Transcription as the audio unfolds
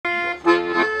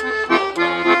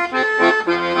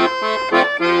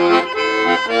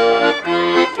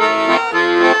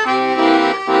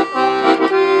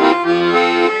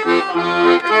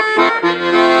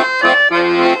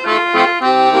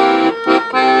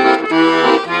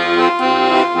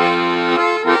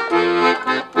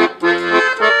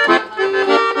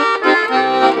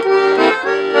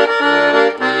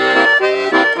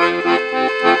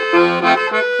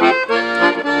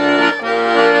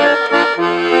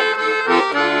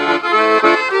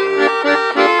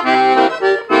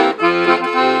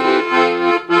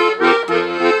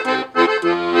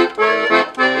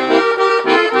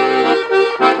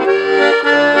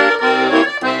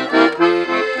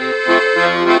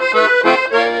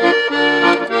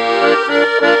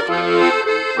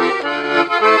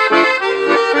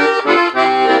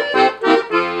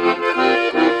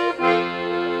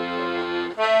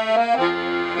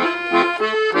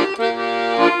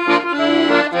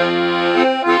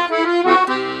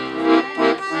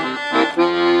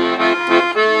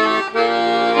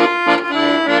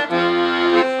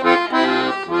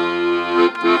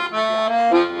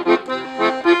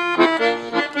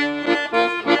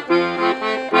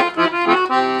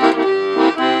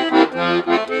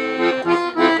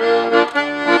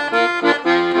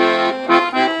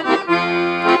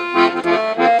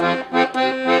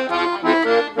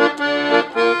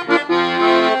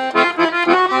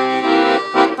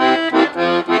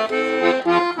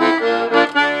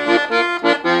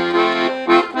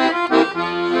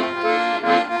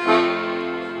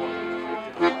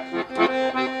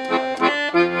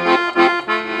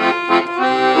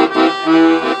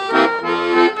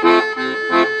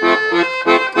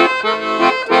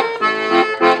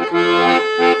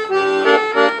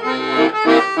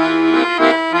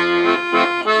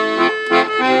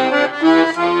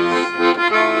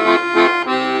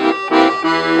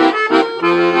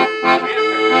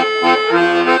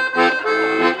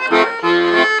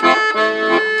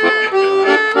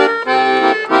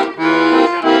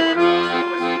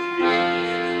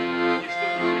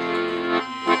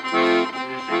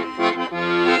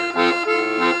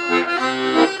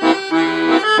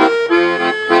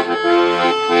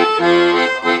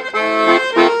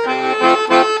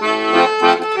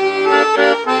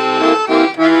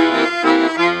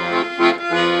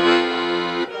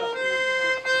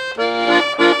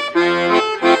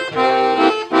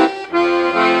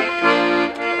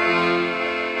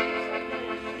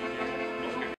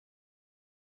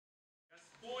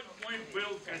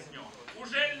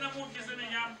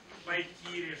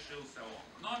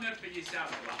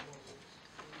вам.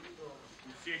 У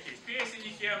всех есть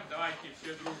песенники, давайте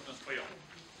все дружно споем.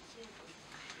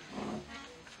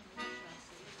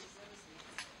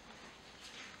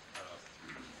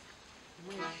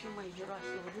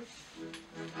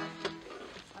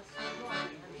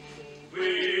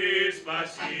 Вы,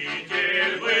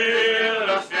 Спаситель, был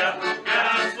распят,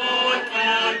 Господь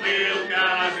мой был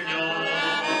казнен.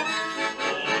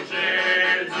 Уже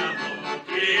за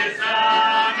муки за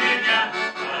меня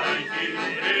пойти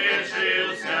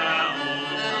решился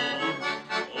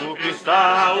он. У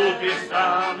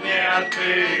креста мне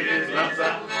открылись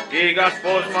глаза, и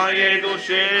Господь моей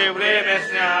души время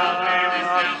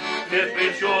снял. Свет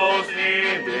пришел с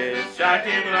небес,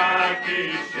 всякий мрак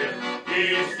исчез, и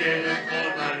с тех пор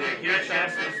навек я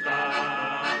счастлив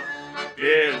стал.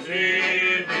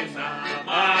 Безвинный за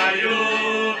мою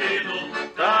вину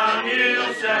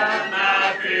томился на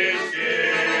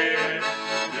кресте.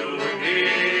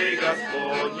 Любви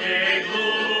Господней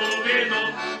глубину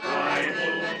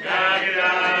пойму,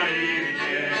 когда и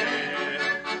где.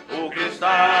 У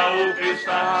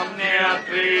креста мне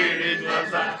открылись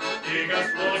глаза, и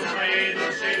Господь моей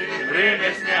души время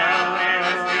снял.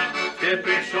 Свет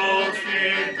пришел с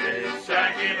небес,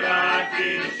 всякий мрак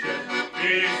исчез, и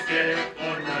с тех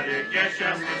пор навек я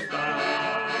счастлив стал.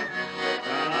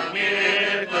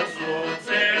 Померкло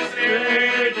солнце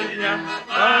среди дня,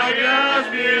 а я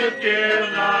сбил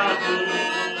темноту.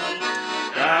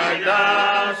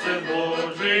 Когда Сын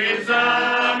Божий за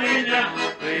меня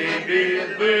прибит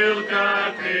был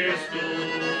ко кресту.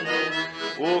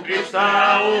 У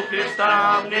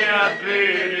креста мне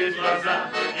открылись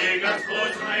глаза, и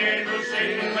Господь с моей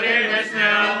души время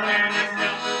снял.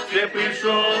 Свет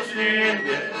пришел с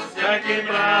небес, всякий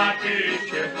мрак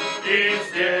исчез, и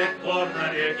с тех пор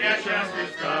навек я счастлив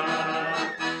стал.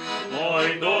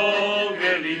 Мой долг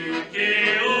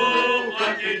великий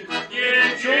уплатить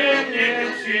ничем не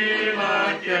в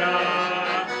силах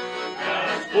я.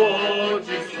 Господь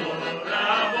число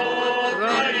рабов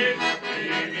твоих,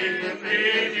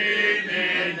 прими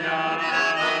меня.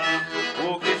 У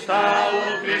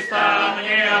креста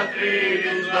мне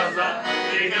открылись глаза,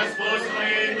 и Господь с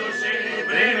моей души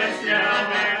время снял.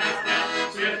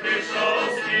 Свет пришел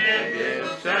с небес,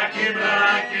 всякий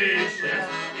мрак исчез,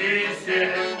 и с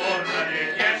тех пор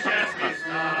навек я счастлив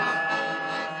стал.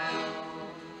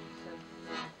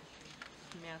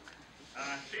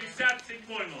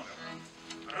 67-й номер.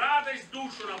 Радость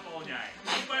душу наполняет, и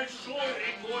большой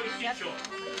рекой течет,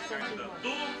 когда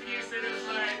дух не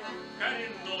совершает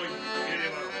коренной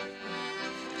переворот.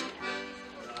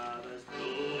 Радость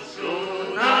душу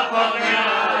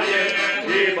наполняет, и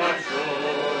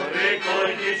большой рекой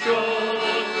течет,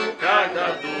 когда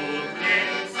дух не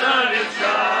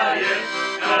совершает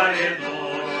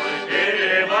коренной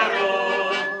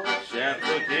переворот.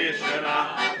 Сердцу тишина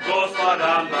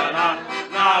Господом дана,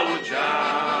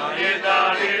 научает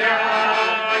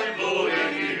доверять буре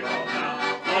и волна,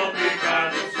 но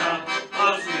прикажет сам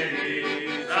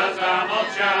усмириться,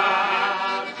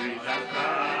 замолчать. Жизнь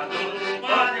отраду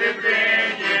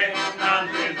подкрепление нам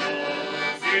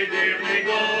приносит дивный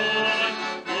год,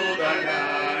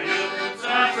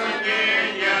 удаляются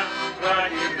сомнения,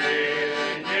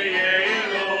 противление и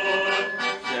род.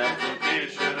 Сердцу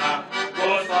тишина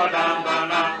Господом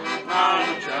дана,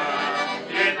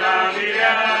 научает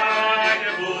доверять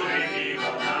буре и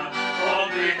волна, он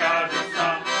прикажет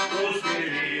сам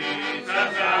усмириться,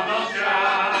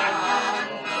 замолчать.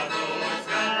 Словно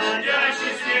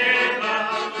сходящий с неба,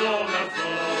 словно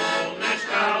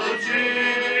солнышко лучи,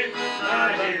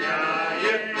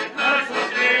 наделяет нас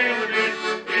возлюбленных,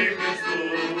 и Христу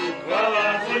хвала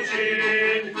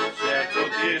звучит. Сердцу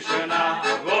тишина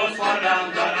Господом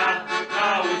дана,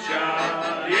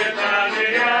 научает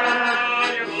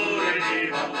доверять буре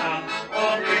и волна,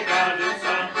 он прикажет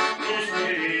сам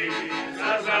усмириться,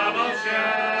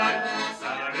 замолчать.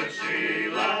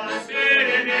 Совершилась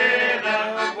перемена,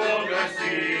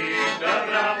 погасит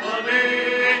добра плоды.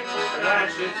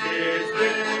 Раньше здесь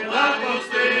была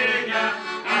пустыня,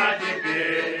 а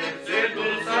теперь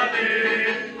цветут сады.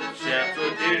 Сердцу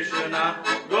тишина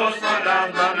Господом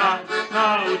дана,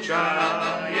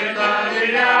 научает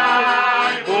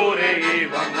доверять буре и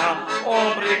волна,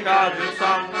 он прикажет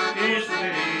сам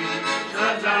усмириться,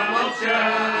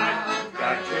 замолчать.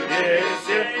 Как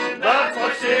чудесен дар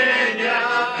спасения,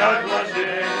 как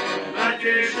блаженна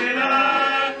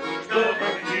тишина, что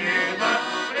как небо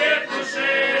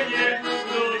предвкушение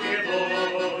вдруг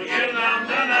Божье нам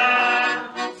дана.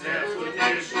 Сердцу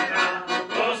тишина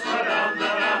Господом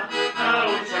дана,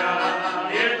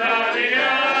 научает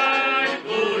доверять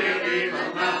буре и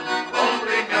волна, он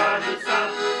прикажет сам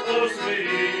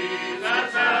усмириться,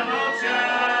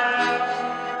 замолчать.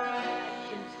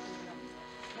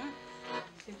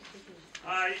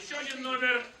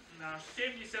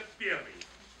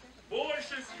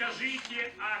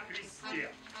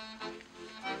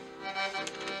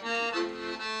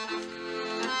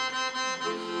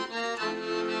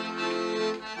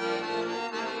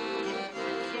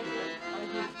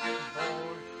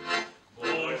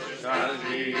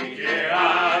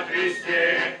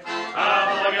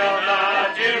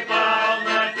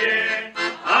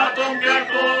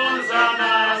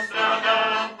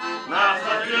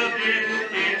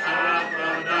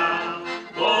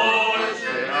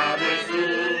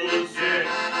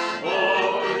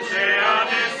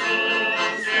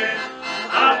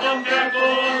 как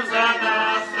Он за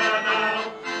нас страдал,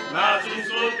 нас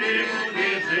искупил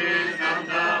и жизнь нам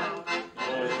дал.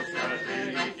 О,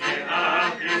 скажите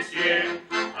о Христе,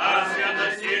 о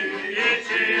святости и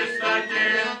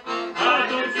чистоте, о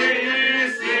духе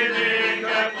истины,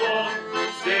 как Он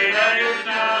вселяет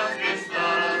нас Христа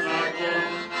закон.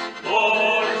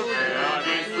 Больше об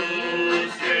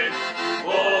Иисусе,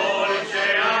 больше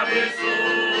об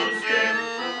Иисусе,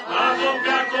 о том,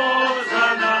 как Он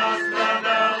за нас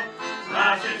страдал,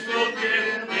 нас искупил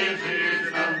и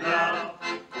жизнь нам дал.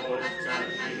 Вот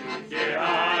скажите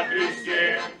о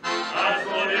Христе, о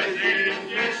слове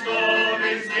жизни, что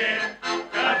везде,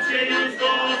 как через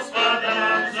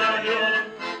Господом зовет,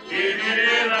 и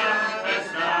мире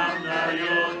радость нам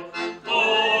дает.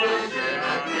 Больше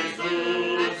об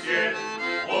Иисусе,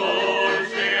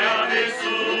 больше об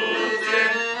Иисусе,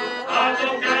 о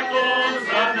том, как Он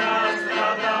за нас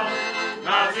страдал,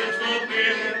 нас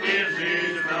искупил и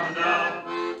жизнь нам дал.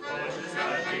 Больше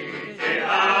скажите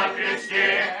о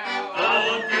Христе,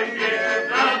 Он терпит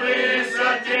на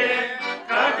высоте,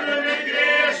 как любит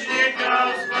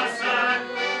грешников спасать,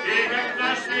 и как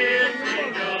наш мир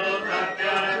придет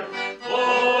опять.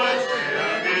 Больше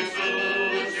об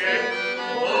Иисусе,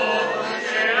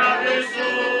 больше об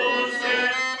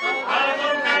Иисусе, о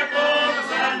том, как Он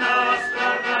за нас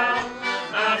страдал,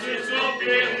 нас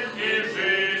искупил и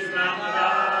жизнь нам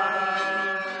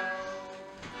дал.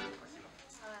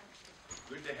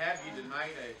 Good to have you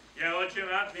tonight. Я очень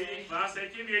рад видеть вас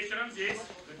этим вечером здесь.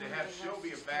 Good to have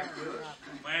Sylvia back with us.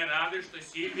 Мы рады, что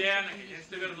Сильвия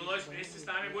наконец-то вернулась вместе с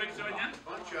нами будет сегодня. A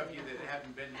bunch of you that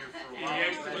haven't been here for a И while.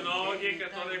 есть многие,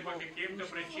 которые по каким-то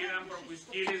причинам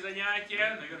пропустили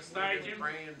занятия, наверстайте.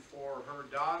 Praying for her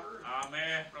daughter, А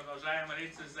мы продолжаем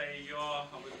молиться за ее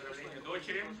выздоровление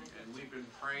дочери, and we've been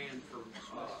praying for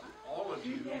all of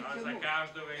you. а за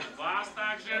каждого из вас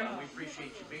также. We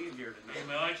appreciate you being here И tonight.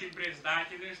 мы очень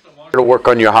признательны, что можем... to work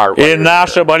on your heart. И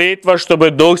наша молитва, чтобы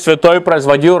Дух Святой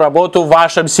производил работу в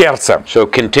вашем сердце. So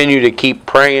continue to keep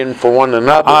praying for one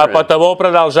another. А and потому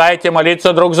продолжайте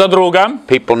молиться друг за друга.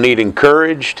 people need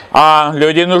encouraged. А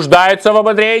люди нуждаются в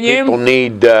ободрении. People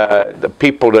need the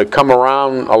people to come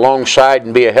around alongside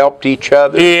and be a help to each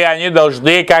other. И они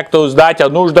должны как-то узнать о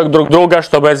нуждах друг друга,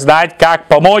 чтобы знать, как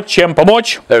помочь, чем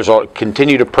помочь.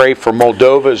 Continue to pray for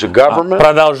Moldova as a government.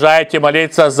 Продолжайте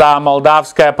молиться за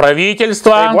молдавское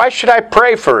правительство. Why should I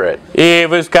pray for it? И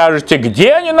вы скажете,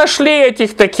 где они нашли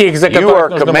этих таких, за You are которых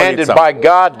нужно commanded молиться? by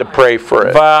God to pray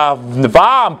for it.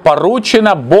 Вам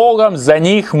поручено Богом за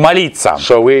них молиться.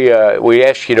 So we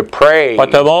ask you to pray.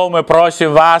 Потому мы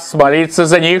просим вас молиться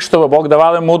за них, чтобы Бог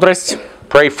давал им мудрость.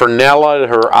 Pray for Nella,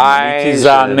 her eyes.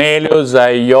 За Нелю,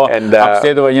 за ее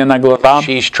обследование на глаза.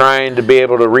 She's trying to be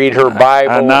able to read her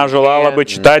Bible. Она желала бы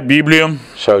читать Библию.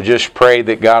 So just pray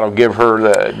that God will give her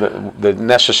the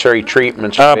necessary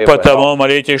treatments. Потому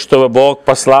молитесь, чтобы Бог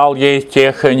послал ей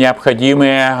тех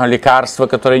необходимые лекарства,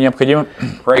 которые необходимы.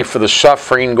 Pray for the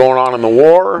suffering going on in the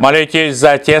war. Молитесь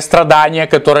за те страдания,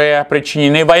 которые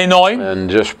причинены войной. And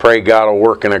just pray God will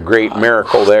work in a great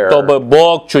miracle there. Чтобы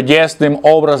Бог чудесным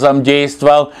образом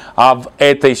действовал в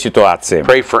этой ситуации.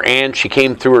 Pray for Ann. She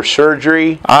came through her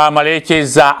surgery. Молитесь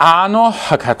за Анну,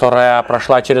 которая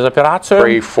прошла через операцию.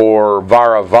 Pray for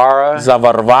Vara. За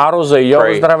Варвару, за ее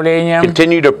выздоровление.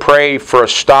 Continue to pray for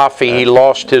Astafi. He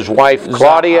lost his wife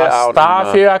Claudia out.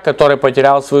 Астафия, который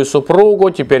потерял свою супругу,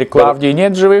 теперь Клавдии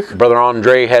нет живых. Brother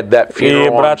Andre had that И funeral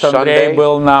on брат Андрей Sunday.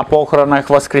 был на похоронах в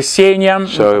воскресенье,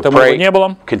 So потому его не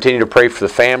было. continue to pray for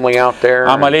the family out there.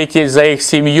 Молитесь за их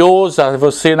семью, за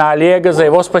сына Олега, за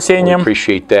его спасением.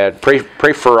 Appreciate that.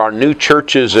 Pray for our new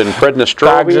churches in Также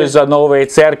Prednestrovia, за новые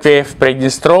церкви в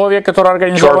Приднестровье, которые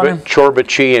организованы.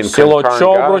 Chorbachi, and Село Karangach.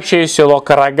 Чобручи, село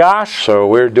Карагаш. So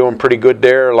we're doing pretty good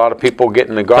there. A lot of people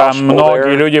getting the Там gospel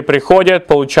многие there. люди приходят,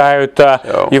 получают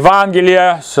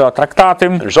Евангелие, трактаты.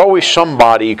 There's always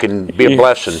somebody you can be a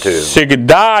blessing to. You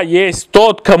Всегда есть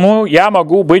тот, кому я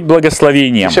могу быть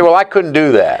благословением. say, well, I couldn't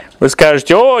do that. Вы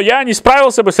скажете, о, я не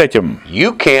справился бы с этим.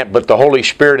 You can't, but the Holy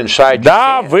Spirit inside you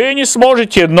Да, can. вы не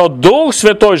сможете, но Дух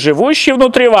Святой, живущий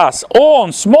внутри вас,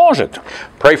 Он сможет.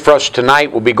 Pray for us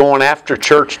tonight. We'll be going after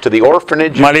church to the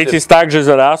orphanage. Молитесь также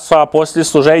за нас, а после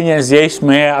служения здесь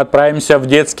мы отправимся в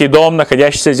детский дом,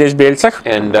 находящийся здесь в Бельцах.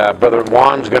 And Brother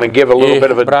Juan's going to give a little И bit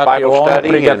of a брат Bible Ион study and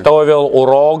приготовил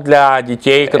урок для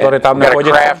детей, которые там got a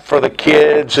находятся, craft for the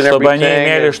kids and чтобы они everything.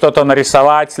 имели что-то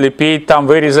нарисовать, слепить, там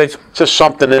вырезать, It's just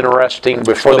something interesting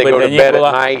before they чтобы go для to них bed at был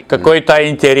night. какой-то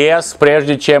интерес,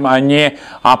 прежде чем они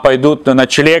пойдут на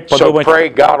ночлег, So подумать. pray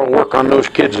God will work on those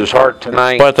kids' heart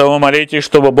tonight. Поэтому молитесь,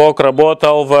 чтобы Бог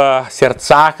работал в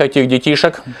сердцах этих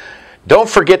детишек. Don't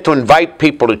forget to invite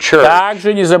people to church.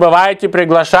 Также не забывайте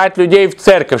приглашать людей в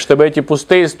церковь, чтобы эти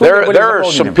пустые стулья были There are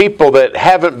some заполнены. people that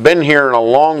haven't been here in a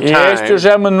long Есть time.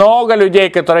 уже много людей,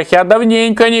 которых я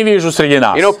давненько не вижу среди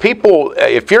нас. You know, people,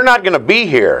 if you're not going to be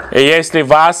here, И если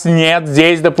вас нет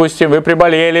здесь, допустим, вы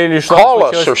приболели или call что-то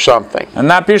us or случилось, something.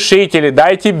 напишите или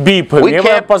дайте бип, We и мы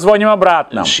can't- позвоним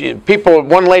обратно.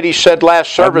 One lady said last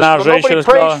service, Одна well, женщина nobody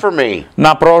prays сказала for me.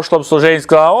 на прошлом служении,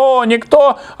 сказала: о,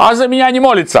 никто, за меня не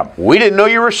молится. We didn't know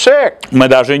you were sick. Мы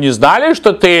даже не знали,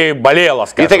 что ты болела, You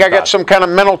скажем think I got так. some kind of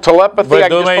mental telepathy? Вы I can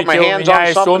just put думаете, my у hands меня on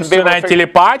есть something and be able to умственная figure-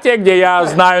 телепатия, где я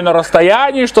знаю на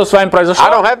расстоянии, что с вами произошло? I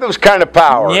don't have those kind of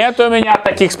powers. Нет у меня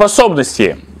таких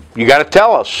способностей. You got to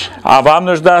tell us. А вам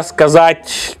нужно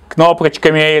сказать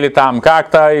кнопочками или там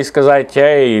как-то и сказать: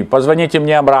 эй, позвоните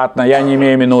мне обратно, я не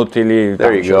имею минут или там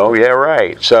There you еще go. Yeah,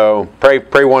 right. So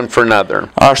pray one for another.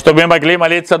 чтобы мы могли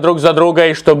молиться друг за друга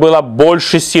и чтобы было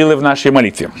больше силы в нашей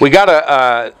молитве. We got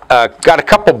a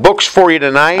couple books for you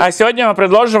tonight. А сегодня мы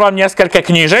предложим вам несколько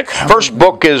книжек. First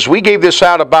book is we gave this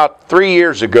out about 3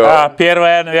 years ago.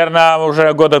 Первая, наверное,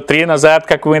 уже года 3 назад,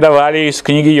 как мы давали из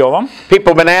книги Йова.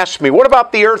 People have been asking me, what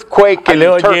about the earthquake in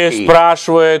Люди Turkey?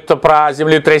 спрашивают про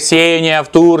землетрясение в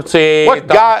Турции. What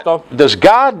Там, что.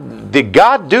 did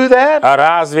God do that?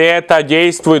 Разве это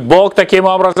действует Бог таким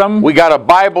образом? We got a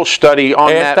Bible study on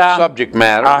that Это subject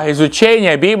matter.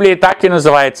 изучение Библии так и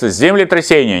называется —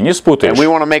 землетрясение, не спутаешь. And we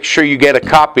want to make sure you get a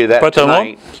copy of that Поэтому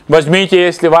tonight. возьмите,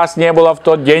 если вас не было в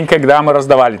тот день, когда мы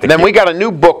раздавали Then we такие. got a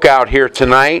new book out here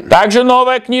tonight. Также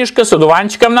новая книжка с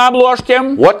одуванчиком на обложке.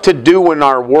 What to do when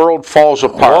our world falls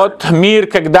apart. Вот мир,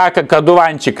 когда как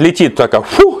одуванчик летит, только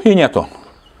фу, и нету.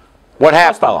 What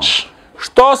happens?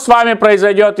 Что с вами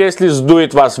произойдет, если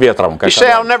сдует вас ветром? Как You say,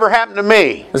 "It'll одуванчик? never happen to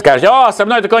me." Вы скажете: о, со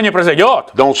мной такое не произойдет.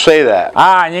 Don't say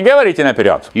that. Не говорите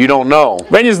наперед. You don't know.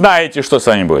 Вы не знаете, что с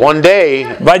вами будет. One day,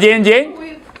 В один день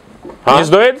не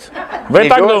сдует? Вы Не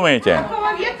так дует? думаете?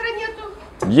 Ветра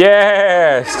нету.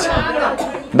 Есть!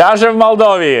 Даже в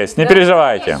Молдове есть, не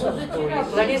переживайте.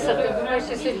 Лариса, ты думаешь,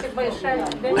 если ты большая,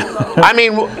 I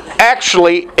mean,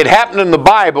 actually, it happened in the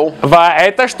Bible.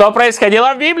 Это что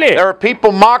происходило в Библии? There are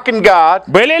people mocking God.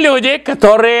 Были люди,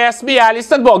 которые смеялись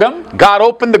над Богом. God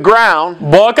opened the ground,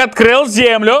 Бог открыл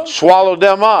землю swallowed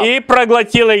them up. и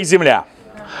проглотила их земля.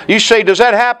 You say, does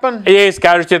that happen? И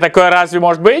скажете, такое разве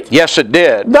может быть? Yes, it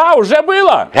did. Да, уже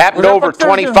было. Happened Уже over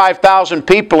подтверждено. 25,000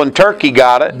 people in Turkey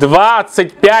got it.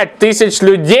 25 тысяч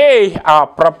людей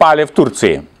пропали в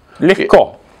Турции.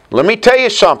 Легко. Let me tell you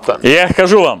something. Я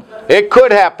скажу вам, It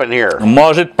could happen here.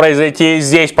 может произойти и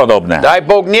здесь подобное. Дай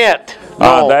Бог нет.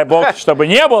 No. Дай Бог, чтобы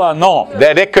не было, но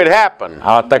That it could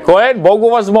happen. такое Богу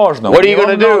возможно. What У are you него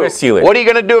going to много do? силы. What are you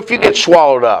going to do if you get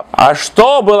swallowed up? А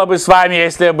что было бы с вами,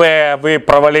 если бы вы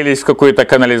провалились в какую-то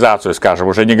канализацию, скажем,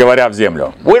 уже не говоря в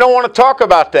землю? We don't want to talk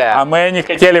about that. Мы не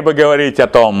хотели бы говорить о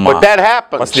том But that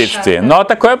happens. последствии. Но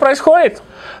такое происходит.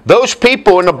 Those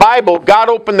people in the Bible, God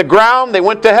opened the ground, they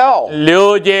went to hell.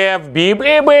 Люди в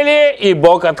Библии были, и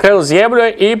Бог открыл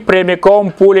землю и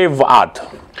прямиком пулей в ад.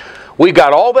 We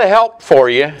got all the help for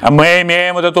you. Мы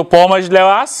имеем вот эту помощь для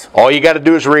вас. All you got to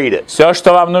do is read it. Все,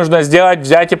 что вам нужно сделать,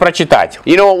 взять и прочитать.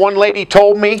 You know what one lady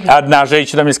told me? Одна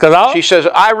женщина мне сказала: She says,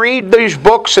 I read these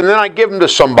books and then I give them to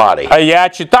somebody. я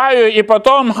читаю и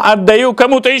потом отдаю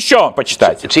кому-то еще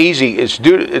почитать. It's easy. It's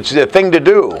the thing to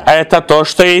do. Это то,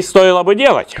 что ей стоило бы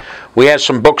делать. We had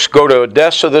some books go to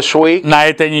Odessa this week. На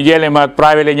этой неделе мы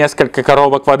отправили несколько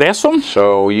коробок в Одессу,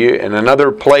 So in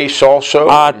another place also.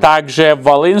 а также в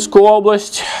Волынскую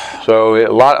область. So a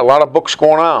lot of books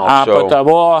going out. So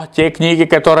Потому те книги,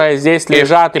 которые здесь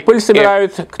лежат и пыль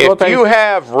собирают, кто-то if you их.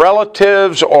 have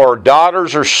relatives or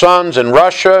daughters or sons in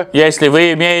Russia, Если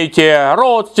вы имеете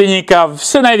родственников,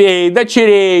 сыновей,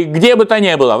 дочерей, где бы то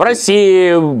ни было, в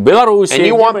России, в Беларуси, and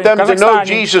you где want бы, в them to know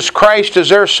Казахстане, Jesus Christ as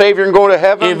their Savior and go to и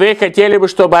heaven, вы хотели бы,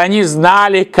 чтобы они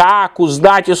знали, как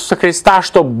узнать Иисуса Христа,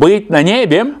 чтобы быть на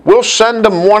небе, we'll send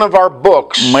them one of our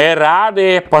books мы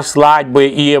рады послать бы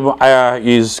им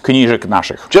из книжек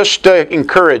наших, just to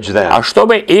encourage them.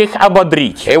 чтобы их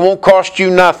ободрить. It won't cost you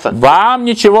nothing. Вам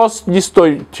ничего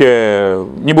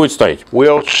не будет стоить.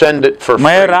 We'll send it for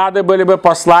Мы free. рады были бы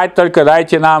послать, только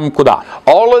дайте нам куда.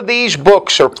 All of these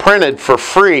books are printed for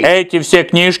free. Эти все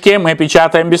книжки мы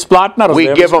печатаем бесплатно, We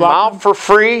раздаем give them бесплатно. out for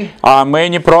free, А мы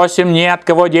не просим ни от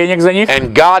кого денег за них.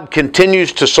 and God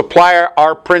continues to supply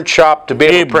our print shop to be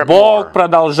И able to print Бог more.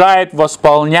 продолжает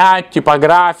восполнять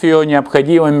типографию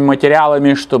необходимыми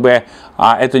материалами, чтобы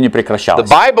это не прекращалось.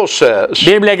 The Bible says,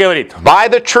 Библия говорит, buy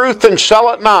the truth and sell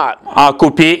it not.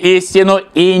 купи истину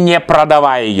и не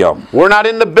продавай ее. We're not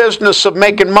in the business of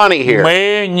making money here.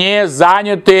 Мы не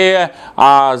заняты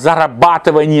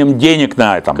зарабатыванием денег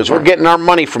на этом. Because we're getting our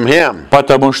money from Him.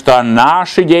 Потому что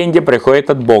наши деньги приходят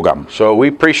от Бога. So we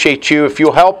appreciate you if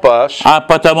you'll help us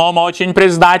Потому мы очень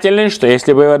признательны, что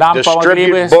если бы вы нам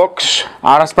помогли бы distribute books.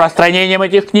 распространением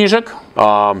этих книжек,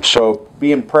 So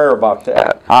be in prayer about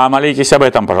that. молитесь об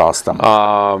этом, пожалуйста.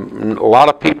 A lot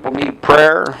of people need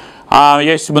prayer.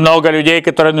 Есть много людей,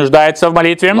 которые нуждаются в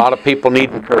молитве A lot of people need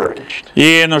encouraged.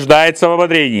 и нуждаются в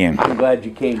ободрении. I'm glad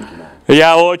you came tonight.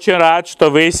 Я очень рад, что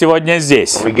вы сегодня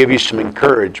здесь, We give you some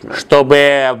encouragement.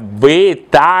 чтобы вы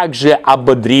также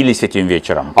ободрились этим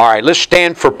вечером. All right, let's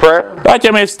stand for prayer.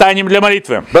 Давайте мы встанем для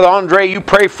молитвы. Brother Andre, you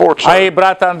pray for us. И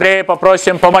брата Андрея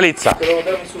попросим помолиться. Te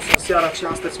rugăm, Iisus, în seara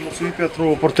aceasta, îți mulțumim pentru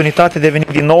oportunitatea de a veni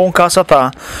din nou în casa ta.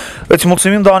 Îți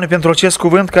mulțumim, Doamne, pentru acest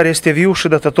cuvânt care este viu și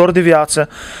dătător de viață,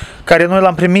 care noi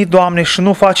l-am primit, Doamne, și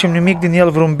nu facem nimic din el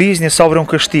vreun business sau vreun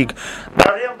câștig.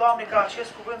 Dar vrem, Doamne, ca acest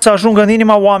cuvânt să ajungă în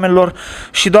inima oamenilor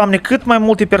și, Doamne, cât mai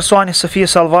multe persoane să fie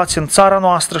salvați în țara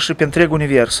noastră și pe întreg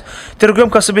univers. Te rugăm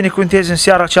ca să binecuvântezi în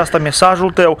seara aceasta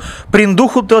mesajul Tău, prin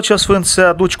Duhul Tău cel Sfânt să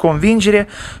aduci convingere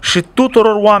și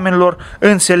tuturor oamenilor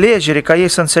înțelegere, ca ei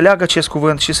să înțeleagă acest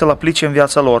cuvânt și să-l aplice în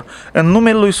viața lor. În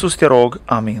numele Lui Iisus te rog.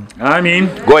 Amin. Аминь.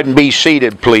 Go ahead and be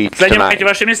seated, please, Занимайте tonight.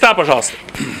 ваши места, пожалуйста.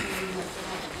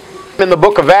 In the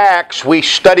book of Acts, we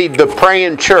studied the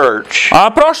praying church. В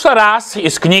прошлый раз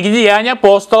из книги Деяний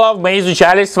апостолов мы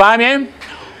изучали с вами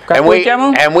какую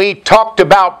тему? And we talked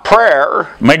about prayer.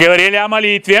 Мы говорили о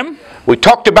молитве, We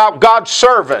talked about God's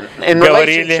servant in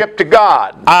Говорили. relationship to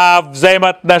God. о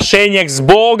взаимоотношениях с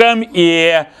Богом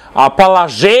и о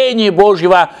положении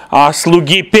Божьего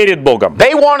слуги перед Богом.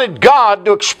 They wanted God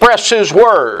to express His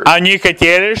word. Они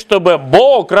хотели, чтобы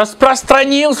Бог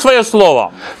распространил свое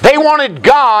слово, They wanted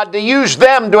God to use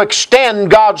them to extend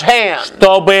God's hand.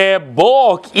 чтобы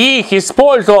Бог их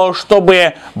использовал,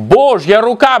 чтобы Божья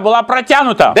рука была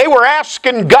протянута. They were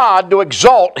asking God to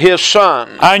exalt His Son.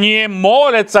 Они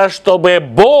молятся, чтобы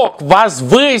Бог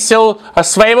возвысил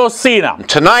своего Сына.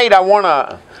 Tonight I want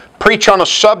to preach on a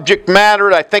subject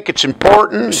matter that I think it's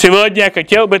important. Сегодня я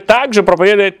хотел бы также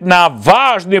проповедовать на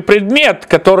важный предмет,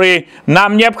 который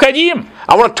нам необходим.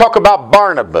 I want to talk about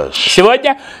Barnabas.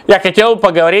 Сегодня я хотел бы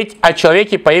поговорить о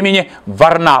человеке по имени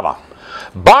Варнава.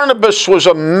 Barnabas was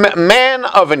a man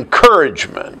of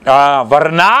encouragement.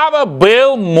 Варнава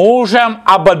был мужем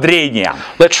ободрения.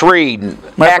 Let's read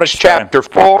Мы Acts прочитаем. chapter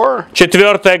 4,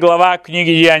 4 глава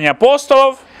книги Деяний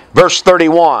апостолов, verse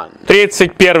 31.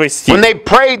 31 стих. When they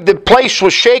prayed, the place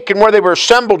was shaken where they were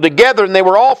assembled together, and they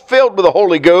were all filled with the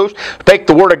Holy Ghost, spake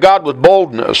the word of God with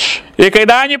boldness. И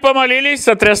когда они помолились,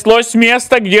 сотряслось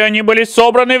место, где они были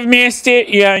собраны вместе,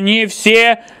 и они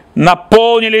все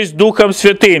наполнились Духом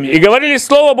Святым и говорили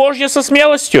Слово Божье со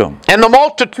смелостью. And the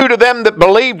multitude of them that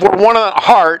believed were one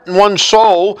heart and one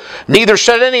soul. Neither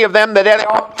said any of them that any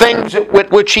things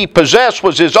which he possessed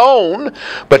was his own,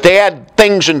 but they had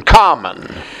things in common.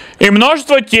 И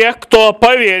множество тех, кто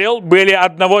поверил, были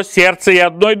одного сердца и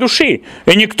одной души.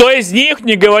 И никто из них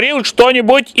не говорил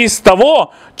что-нибудь из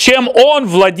того, чем он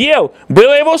владел,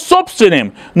 было его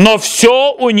собственным, но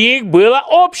все у них было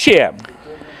общее.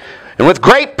 And with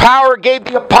great power gave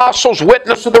the apostles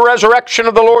witness of the resurrection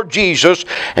of the Lord Jesus,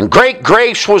 and great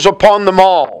grace was upon them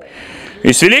all.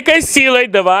 И с великой силой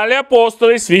давали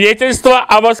апостолы свидетельство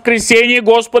о воскресении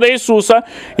Господа Иисуса,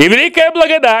 и великая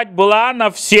благодать была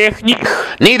на всех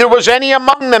них. Neither was any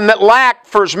among them that lacked,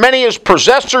 for as many as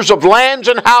possessors of lands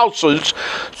and houses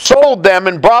sold them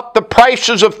and brought the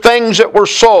prices of things that were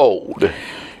sold.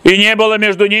 И не было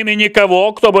между ними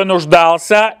никого, кто бы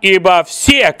нуждался, ибо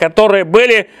все, которые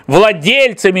были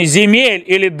владельцами земель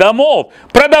или домов,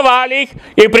 продавали их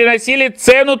и приносили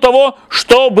цену того,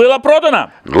 что было продано.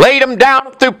 Laid them down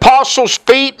at the apostles'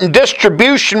 feet, and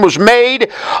distribution was made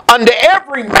unto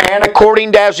every man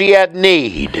according to as he had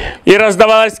need. И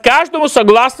раздавалось каждому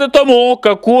согласно тому,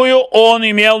 какую он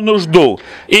имел нужду.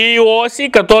 И Иосий,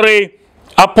 который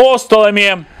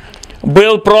апостолами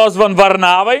был прозван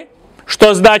Варнавой,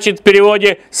 что значит в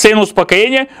переводе «сын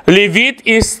успокоения», левит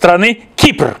из страны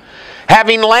Кипр.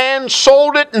 Having land,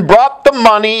 sold it and brought the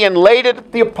money and laid it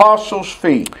at the apostles'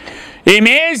 feet.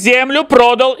 Имея землю,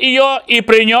 продал ее и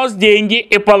принес деньги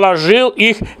и положил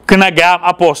их к ногам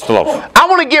апостолов. I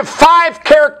want to give 5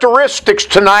 characteristics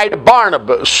tonight of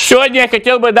Barnabas. Сегодня я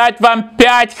хотел бы дать вам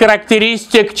 5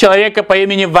 характеристик человека по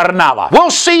имени Варнава.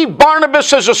 We'll see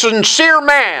Barnabas as a sincere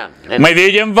man. Мы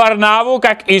видим Варнаву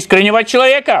как искреннего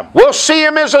человека. We'll see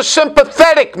him as a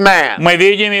sympathetic man. Мы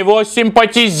видим его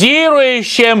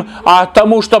симпатизирующим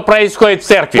тому, что происходит в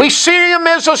церкви. We see him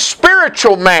as a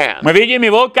spiritual man. Мы видим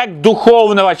его как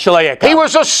духовного человека. He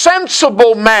was a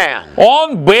sensible man.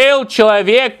 Он был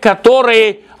человек,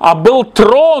 который был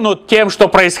тронут тем, что And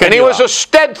he происходило. was a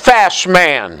steadfast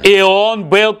man. И он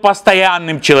был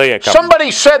постоянным человеком.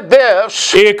 Somebody said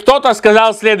this. И кто-то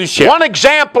сказал следующее. One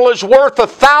example is worth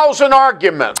 1,000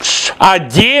 arguments.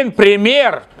 Один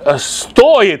пример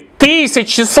стоит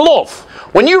 1000 слов.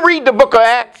 When you read the book of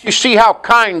Acts, you see how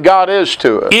kind God is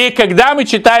to us. И когда мы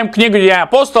читаем книгу Деяний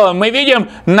апостолов, мы видим,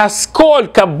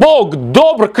 насколько Бог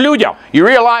добр к людям. You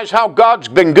realize how God's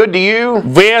been good to you?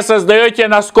 Вы осознаете,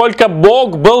 насколько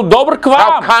Бог был добр к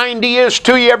How вам. kind He is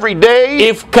to you every day?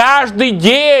 И в каждый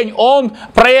день Он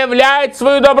проявляет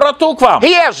свою доброту к вам.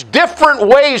 He has different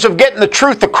ways of getting the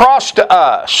truth across to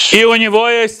us. И у Него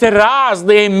есть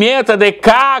разные методы,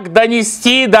 как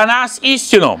донести до нас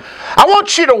истину. I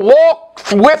want you to walk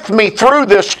with me through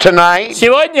this tonight.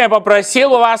 Сегодня я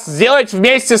попросил вас сделать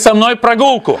вместе со мной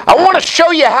прогулку. I want to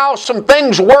show you how some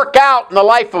things work out in the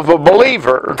life of a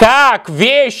believer. Как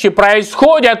вещи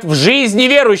происходят в жизни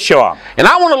верующего. And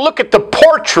I want to look at the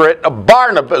portrait of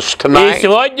Barnabas И tonight.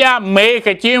 сегодня мы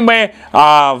хотим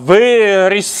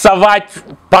вырисовать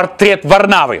портрет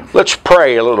Варнавы. Let's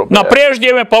pray a little Но bit.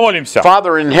 прежде мы помолимся.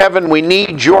 Father in heaven, we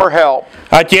need your help.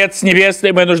 Отец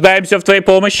Небесный, мы нуждаемся в Твоей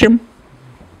помощи.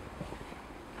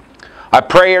 I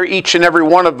pray each and every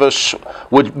one of us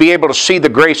would be able to see the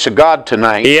grace of God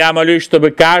tonight. И я молюсь,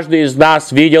 чтобы каждый из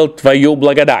нас видел Твою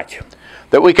благодать.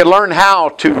 That we could learn how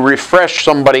to refresh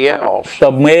somebody else.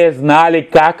 Чтобы мы знали,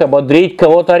 как ободрить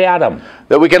кого-то рядом.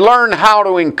 That we could learn how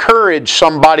to encourage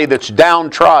somebody that's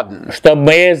downtrodden. Чтобы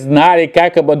мы знали,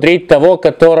 как ободрить того,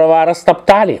 которого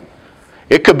растоптали.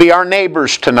 It could be our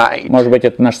neighbors tonight. Может быть,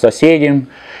 это наши соседи.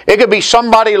 It could be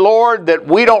somebody, Lord, that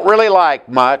we don't really like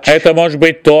much. Это может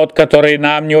быть тот, который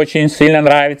нам не очень сильно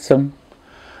нравится.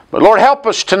 But Lord, help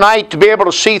us tonight to be able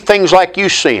to see things like you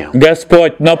see them.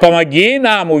 Господь, но помоги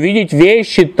нам увидеть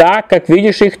вещи так, как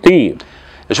видишь их Ты.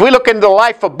 As we look into the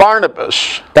life of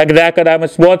Barnabas, Тогда, когда мы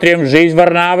смотрим в жизнь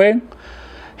Варнавы,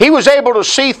 he was able to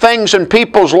see things in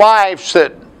people's lives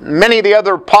that many of the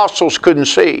other apostles couldn't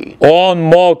see. он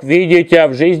мог видеть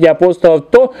в жизни апостолов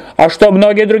то, что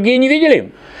многие другие не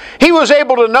видели. He was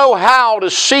able to know how to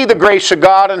see the grace of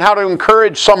God and how to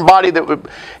encourage somebody that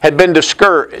had been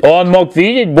discouraged. Он мог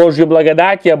видеть Божью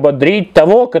благодать и ободрить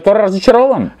того, который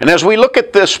разочарован. And as we look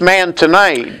at this man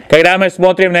tonight, Когда мы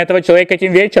смотрим на этого человека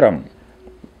этим вечером,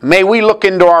 may we look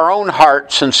into our own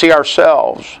hearts and see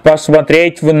ourselves.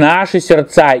 посмотреть в наши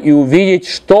сердца и увидеть,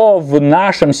 что в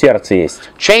нашем сердце есть.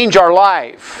 Change our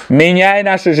life. Меняй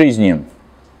наши жизни.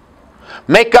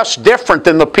 Make us different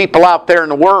than the people out there in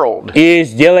the world. И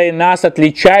сделай нас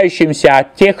отличающимся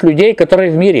от тех людей,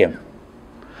 которые в мире.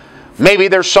 Maybe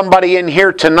there's somebody in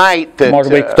here tonight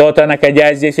Может быть, that, кто-то,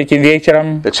 находясь здесь этим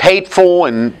вечером, that's hateful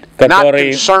and not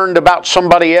Который concerned about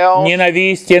somebody else,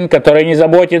 ненавистен, который не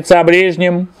заботится о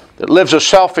ближнем, that lives a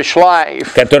selfish life.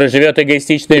 который живет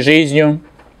эгоистичной жизнью.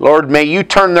 Lord, may you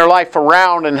turn their life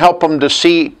around and help them to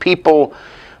see people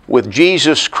with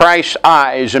Jesus Christ's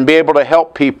eyes and be able to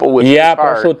help people with His Я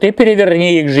прошу, heart. Ты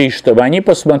переверни их жизнь, чтобы они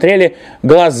посмотрели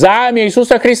глазами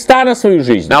Иисуса Христа на свою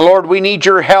жизнь. Now, Lord, we need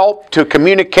your help to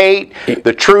communicate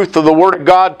the truth of the Word of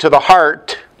God to the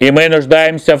heart. И мы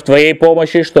нуждаемся в Твоей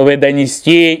помощи, чтобы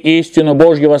донести истину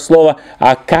Божьего Слова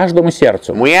каждому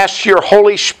сердцу. We ask your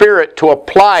Holy Spirit to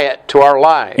apply it to our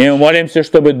lives. И мы молимся,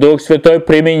 чтобы Дух Святой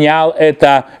применял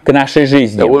это к нашей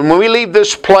жизни. That when we leave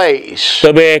this place,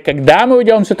 Чтобы, когда мы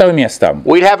уйдем с этого места,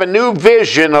 we'd have a new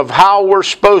vision of how we're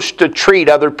supposed to treat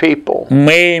other people.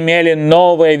 мы имели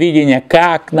новое видение,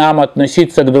 как нам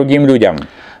относиться к другим людям.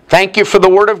 Thank you for the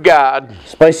Word of God.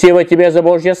 Спасибо Тебе за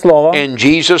Божье Слово. In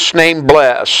Jesus' name,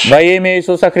 bless. Во имя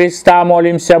Иисуса Христа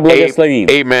молимся, благослови.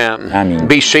 Amen. Аминь.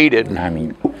 Be seated.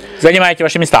 Аминь. Занимайте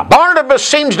ваши места. Barnabas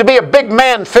seems to be a big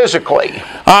man physically.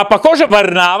 Похоже,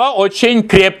 Варнава очень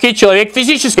крепкий человек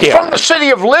физически. From the city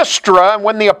of Lystra, and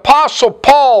when the apostle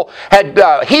Paul had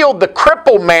healed the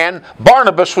crippled man,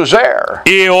 Barnabas was there.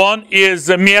 И он из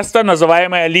места,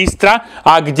 называемое Листра,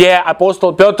 где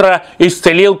апостол Петр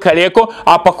исцелил калеку,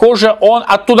 похоже, он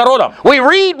оттуда родом. We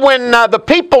read when the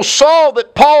people saw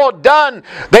that Paul had done,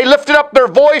 they lifted up their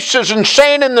voices and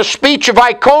saying in the speech of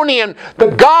Iconian,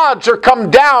 the gods are come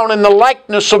down in the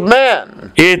likeness of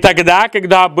men. И тогда,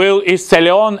 когда был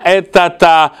исцелен этот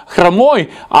хромой,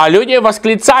 люди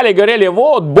восклицали, говорили,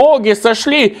 вот, боги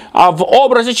сошли в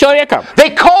образе человека.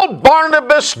 They called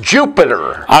Barnabas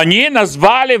Jupiter. Они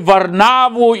назвали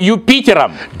Варнаву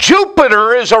Юпитером.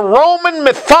 Jupiter is a Roman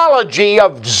mythology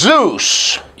of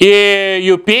Zeus. И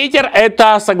Юпитер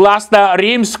это, согласно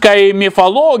римской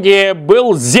мифологии,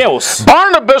 был Зевс.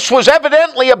 Barnabas was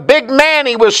evidently a big man.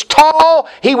 He was tall,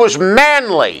 he was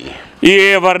manly.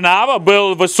 И Варнава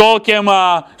был высоким,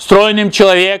 стройным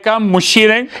человеком,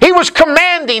 мужчиной. He was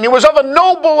commanding, he was of a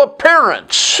noble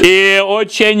appearance. И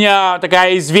очень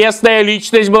такая известная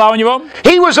личность была у него.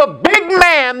 He was a big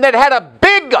man that had a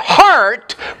big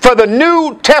heart for the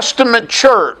New Testament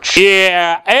church.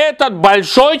 И этот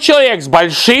большой человек с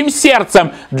большим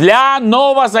сердцем для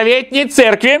новозаветной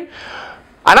церкви.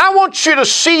 And I want you to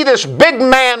see this big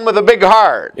man with a big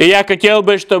heart. И я хотел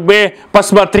бы, чтобы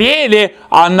посмотрели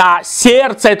на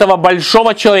сердце этого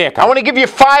большого человека. I want to give you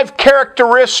 5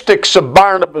 characteristics of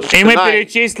Barnabas И мы tonight.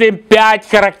 перечислим 5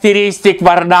 характеристик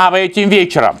Варнавы этим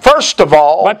вечером. First of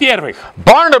all, Во-первых,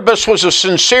 Barnabas was a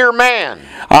sincere man.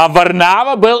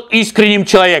 Варнава был искренним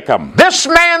человеком. This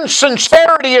man's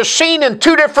sincerity is seen in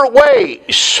 2 different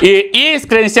ways. И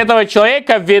искренность этого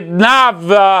человека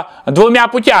видна двумя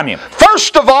путями.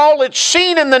 First of all, it's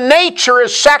seen in the nature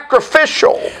as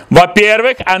sacrificial.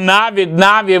 Во-первых, она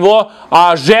видна в его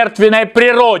жертвенной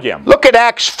природе. Look at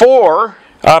Acts 4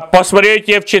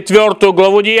 Посмотрите в 4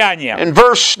 главу Деяния, and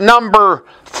verse number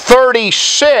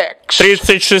 36.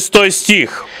 36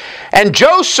 стих. And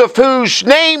Joseph, whose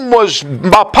name was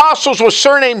apostles was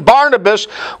surnamed Barnabas,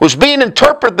 was being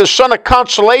interpreted the son of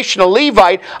consolation, a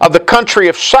Levite of the country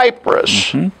of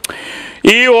Cyprus.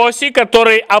 И Иосий,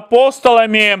 который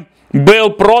апостолами был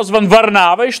прозван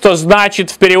Варнавой, что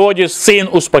значит в переводе «сын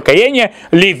успокоения»,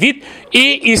 левит,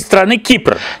 и из страны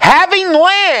Кипр. Having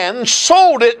land,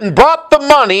 sold it and brought the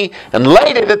money and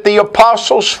laid it at the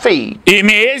apostles' feet.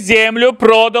 Имея землю,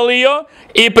 продал ее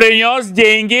и принес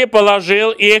деньги,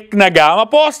 положил их к ногам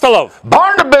апостолов.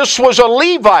 Barnabas was a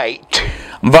Levite.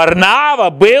 Варнава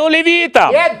был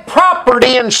левитом. He had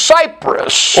property in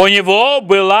Cyprus. У него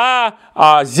была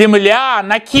земля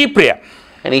на Кипре.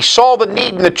 And he saw the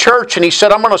need in the church and he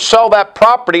said, I'm going to sell that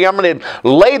property. I'm going to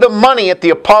lay the money at the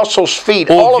apostles'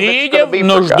 feet. All of it's going to Увидев be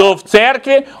нужду forgotten. в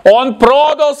церкви, он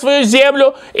продал свою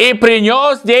землю и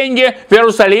принес деньги в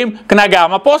Иерусалим к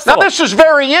ногам Now апостолов. this is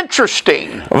very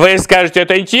interesting. Вы скажете,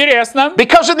 это интересно.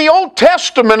 Because in the Old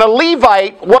Testament, a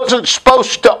Levite wasn't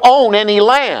supposed to own any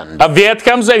land. В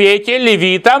Ветхом Завете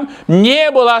левитам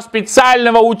не было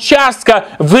специального участка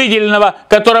выделенного,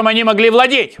 которым они могли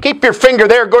владеть. Keep your finger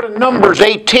there. Go to Numbers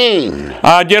 18.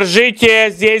 Держите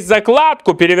здесь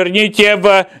закладку, переверните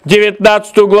в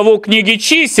 19 главу книги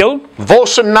чисел,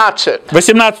 18.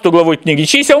 18 главу книги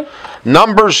чисел,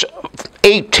 Numbers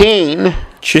 18.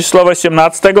 число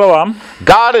 18 глава.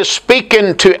 God is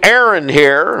speaking to Aaron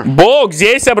here. Бог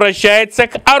здесь обращается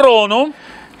к Аарону.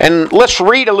 And let's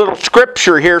read a little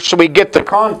scripture here so we get the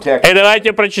context. И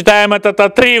давайте прочитаем этот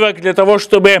отрывок для того,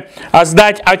 чтобы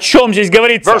знать, о чем здесь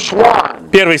говорится. Verse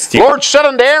 1. Первый стих. Lord said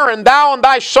unto Aaron, Thou and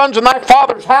thy sons and thy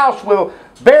father's house will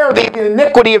bear the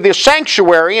iniquity of the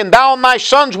sanctuary, and thou and thy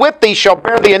sons with thee shall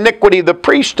bear the iniquity of the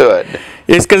priesthood.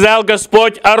 И сказал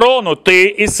Господь Аарону: ты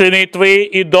и сыны твои,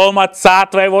 и дом отца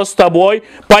твоего с тобой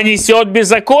понесет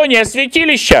беззаконие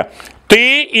святилища.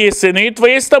 Ты и сыны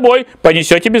твои с тобой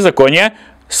понесете беззаконие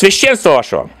священства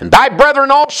вашего. And thy brethren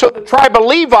also, the tribe of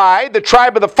Levi, the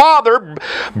tribe of the father,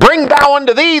 bring thou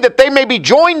unto thee, that they may be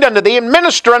joined unto thee, and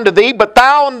minister unto thee, but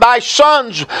thou and thy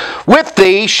sons with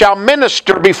thee shall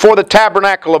minister before the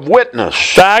tabernacle of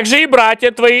witness. Также и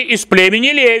братья твои из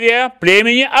племени Левия,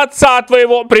 племени отца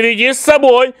твоего, приведи с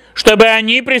собой, чтобы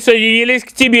они присоединились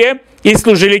к тебе и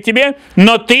служили тебе,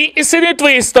 но ты и сыны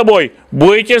твои с тобой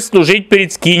будете служить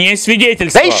перед скинией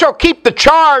свидетельства. They shall keep the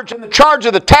charge and the charge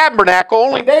of the tabernacle,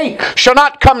 only they shall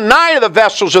not come nigh to the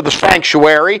vessels of the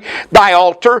sanctuary, thy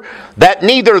altar, that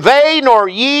neither they nor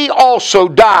ye also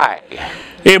die.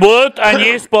 И будут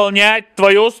они исполнять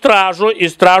твою стражу и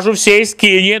стражу всей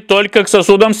скинии только к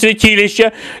сосудам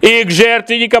святилища, и к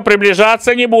жертвеннику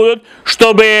приближаться не будут,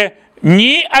 чтобы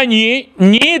ни они,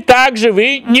 ни также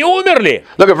вы не умерли.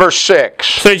 Look at verse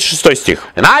 6. Смотрите, 6 стих.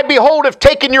 And I, behold, have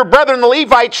taken your brethren the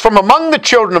Levites from among the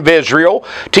children of Israel.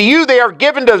 To you they are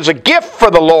given as a gift for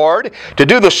the Lord, to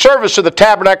do the service of the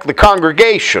tabernacle of the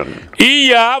congregation.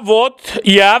 И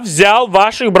я взял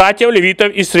ваших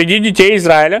братьев-левитов из среди детей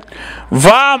Израиля.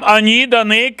 Вам они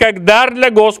даны как дар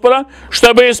для Господа,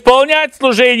 чтобы исполнять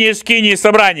служение скинии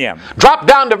собрания. Drop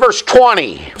down to verse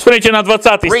 20. Смотрите на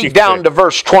 20 Read стих. down to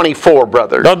verse 24,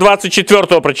 brother. До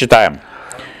 24 прочитаем.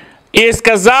 «И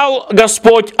сказал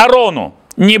Господь Аарону: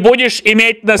 не будешь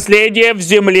иметь наследия в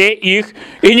земле их,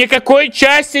 и никакой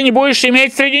части не будешь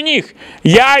иметь среди них.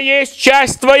 Я есть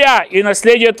часть твоя, и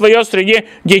наследие твое среди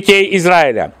детей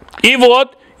Израиля. И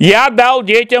вот, я дал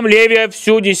детям Левия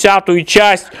всю 10-ю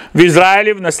часть в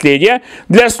Израиле в наследие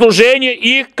для служения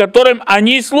их, которым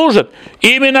они служат.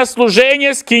 Именно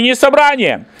служение скини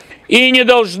собрания. И не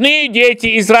должны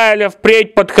дети Израиля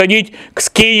впредь подходить к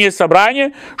скине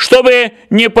собрания, чтобы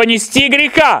не понести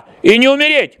греха и не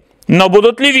умереть. Но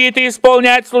будут левиты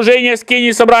исполнять служение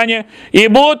скини собрания, и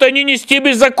будут они нести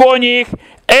беззаконие их.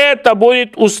 Это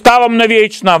будет уставом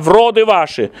навечно в роды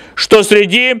ваши, что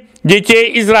среди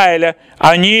детей Израиля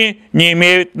они не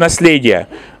имеют наследия.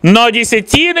 Но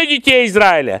десятины детей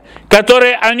Израиля,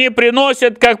 которые они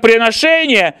приносят как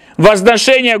приношение,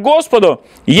 возношение Господу,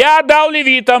 я дал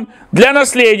левитам для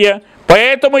наследия.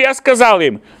 Поэтому я сказал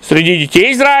им, среди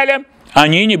детей Израиля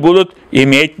они не будут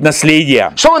иметь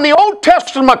наследия. So in the Old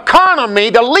Testament economy,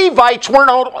 the Levites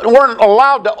weren't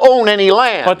allowed to own any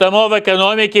land. Потому в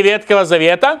экономике Ветхого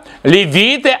Завета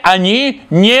левиты, они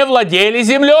не владели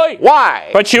землей.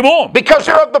 Why? Почему? Because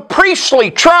they're of the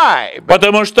priestly tribe.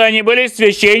 Потому что они были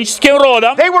священническим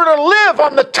родом. They were to live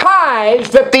on the tithes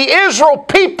that the Israel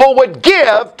people would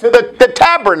give to the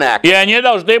tabernacle. И они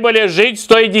должны были жить с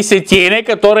той десятиной,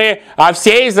 которые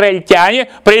все израильтяне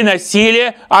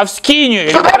приносили в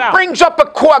скинию. So that brings up a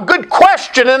good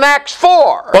question in Acts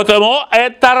 4. Потому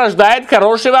это рождает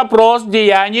хороший вопрос в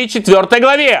Деянии 4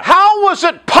 главе. How was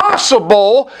it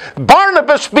possible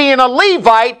Barnabas, being a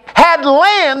Levite, had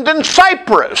land in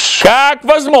Cyprus? Как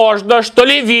возможно, что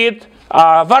левит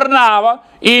Варнава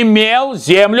имел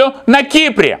землю на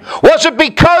Кипре? Was it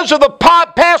because of the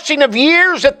passing of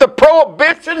years that the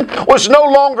prohibition was no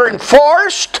longer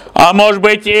enforced? А может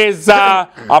быть, из-за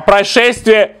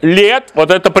прошествия лет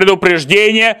вот это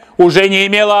предупреждение уже не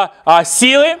имело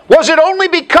силы? Was it only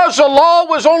because the law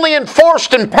was only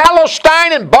enforced in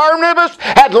Palestine and Barnabas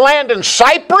had land in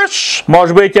Cyprus?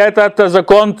 Может быть, этот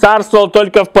закон царствовал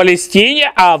только в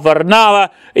Палестине, а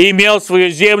Варнава имел свою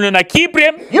землю на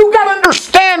Кипре? You got to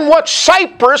understand what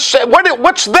Cyprus,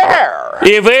 what's there.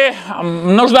 И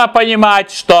нужно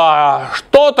понимать,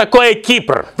 что такое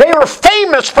Кипр. They were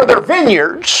famous for their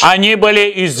vineyards. Они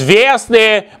были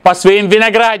известны по своим They were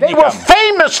виноградникам.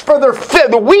 famous for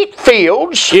the wheat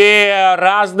fields. И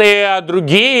разные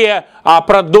другие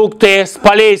продукты с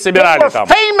полей They собирали were там.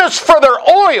 famous for their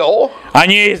oil.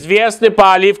 Они известны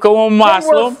по оливковому They were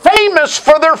маслу. famous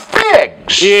for their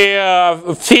figs. И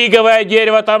фиговое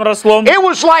дерево там росло. It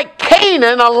was like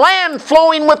Canaan, a land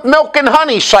flowing with milk and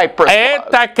honey, Cyprus was.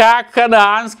 Это как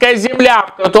ханаанская земля,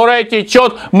 в которой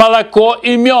течет молоко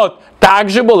и мед.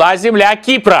 Также была земля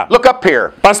Кипра. Look up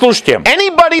here. Послушайте.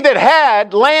 Anybody that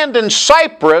had land in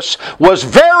Cyprus was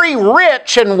very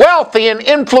rich and wealthy and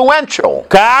influential.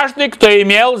 Каждый, кто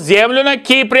имел землю на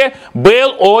Кипре,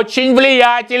 был очень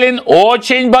влиятелен,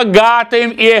 очень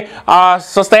богатым и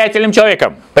состоятельным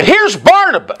человеком. But here's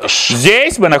Barnabas.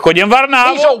 Здесь мы находим He's a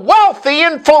Варнаву, wealthy,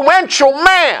 influential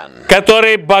man.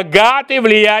 который богатый,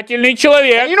 влиятельный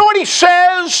человек. You know what he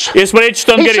says? И смотрите,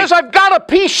 что он He говорит. says, I've got a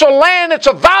piece of land. It's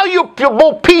a valuable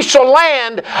piece of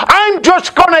land. I'm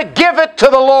just going to give it to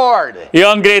the Lord. И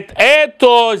он говорит,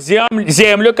 эту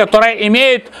землю, которая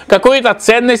имеет какую-то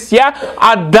ценность, я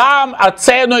отдам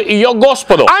цену ее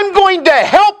Господу. I'm going to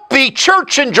help the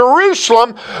church in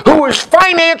Jerusalem who is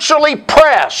financially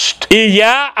pressed. И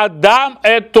я отдам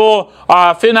эту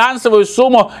финансовую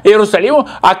сумму Иерусалиму,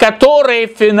 который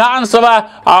финансово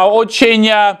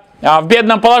очень в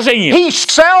бедном положении. He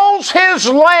sells his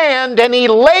land and he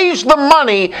lays the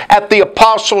money at the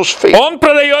apostles' feet. Он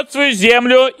продает свою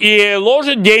землю и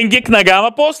ложит деньги к ногам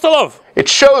апостолов. It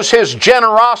shows his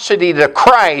generosity to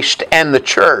Christ and the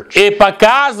church. И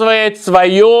показывает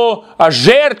свою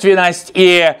жертвенность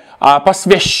и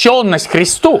посвященность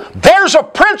Христу. There's a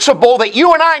principle that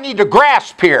you and I need to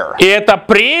grasp here. И это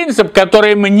принцип,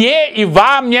 который мне и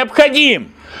вам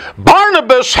необходим.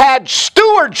 Barnabas had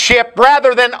stewardship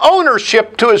rather than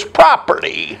ownership to his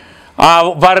property.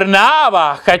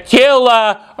 Варнава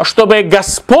хотела, чтобы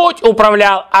Господь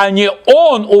управлял, а не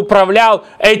он управлял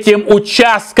этим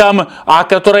участком,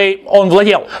 который он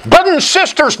владел. Brothers and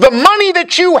sisters, the money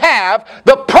that you have,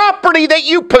 the property that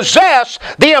you possess,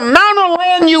 the amount of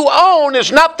land you own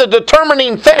is not the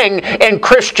determining thing in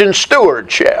Christian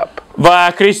stewardship.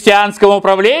 В христианском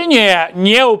управлении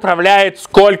не управляет,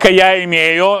 сколько я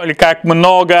имею, или как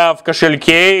много в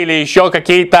кошельке, или еще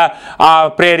какие-то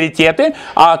приоритеты,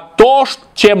 а то,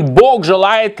 чем Бог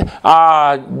желает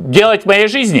делать в моей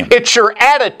жизни. It's your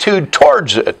attitude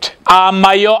towards it. А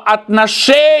мое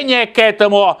отношение к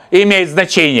этому имеет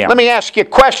значение. Let me ask you a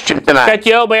question tonight.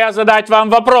 Хотел бы я задать вам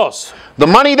вопрос. The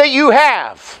money that you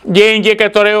have, Деньги,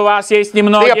 которые у вас есть the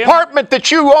немногие, apartment that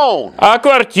you own, а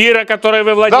квартира, которой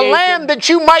вы the владеете, land that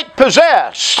you might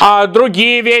possess, а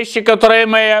другие вещи, которые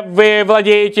вы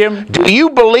владеете, do you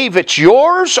believe it's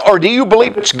yours or do you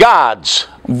believe it's God's?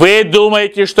 вы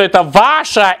думаете, что это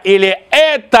ваше или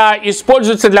это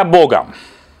используется для Бога?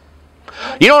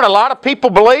 You know what a lot of people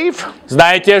believe?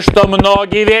 Знаете, что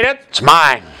многие верят? It's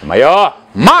mine. Мое.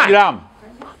 Mine. Не дам.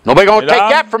 Nobody gonna take Yeah.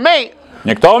 that from me.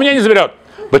 Никто у меня не заберет.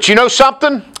 But you know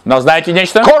something? Но знаете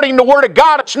нечто? According to the Word of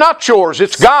God, it's not yours,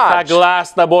 it's God's.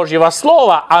 Согласно Божьего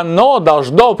Слова, оно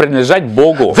должно принадлежать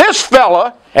Богу. This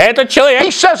fella, Этот человек,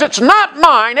 he says it's not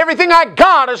mine. Everything I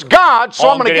got is God's, so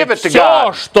I'm он going to give говорит, it to все,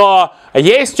 God. что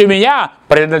есть у меня,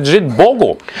 принадлежит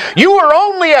Богу. You are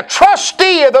only a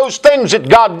trustee of those things that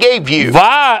God gave you.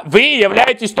 Вы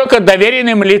являетесь только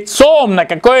доверенным лицом на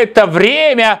какое-то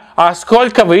время, а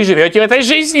сколько вы живете в этой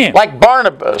жизни. Like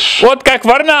Barnabas. Вот как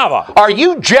Варнава. Are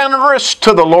you generous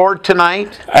to the Lord tonight?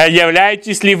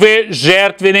 Являетесь ли вы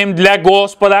жертвенным для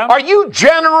Господа? Are you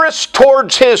generous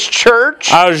towards His church?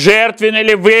 А жертвенны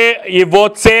ли вы Его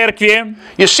церкви?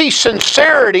 You see,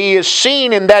 sincerity is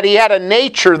seen in that He had a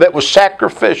nature that was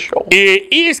sacrificial. И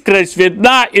искренность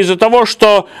видна из-за того,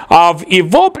 что в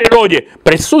Его природе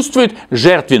присутствует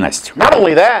жертвенность. Not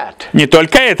only that, Не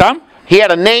только это. He had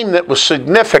a name that was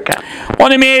significant.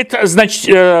 Он имеет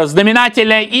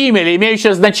знаменательное имя или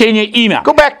имеющее значение имя.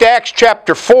 Go back to Acts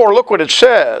chapter 4, look what it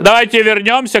says. Давайте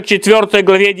вернемся к 4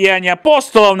 главе Деяний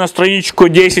апостолов на страничку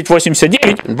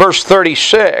 1089, In verse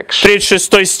 36.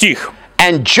 36 стих.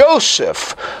 And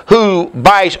Joseph, who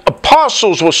by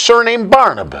apostles was surnamed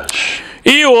Barnabas.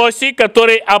 Иосий,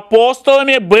 который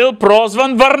апостолами был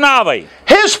прозван Варнавой.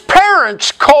 His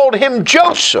parents called him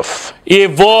Joseph.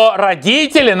 Его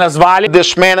родители назвали,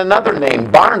 This man another name,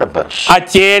 Barnabas. а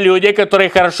те люди, которые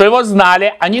хорошо его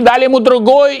знали, они дали ему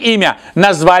другое имя,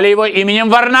 назвали его именем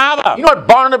Варнава. You know what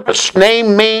Barnabas'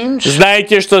 name means?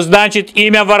 Знаете, что значит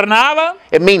имя Варнава?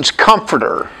 It means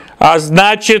comforter. А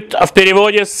значит в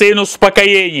переводе сын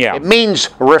успокоения. It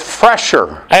means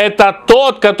refresher. Это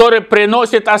тот, который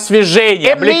приносит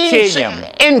освежение, It means облегчение.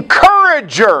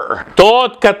 encourager.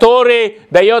 Тот, который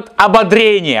дает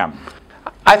ободрение.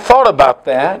 I thought about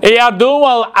that. И я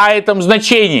думал о этом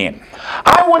значении.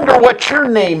 I wonder what your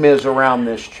name is around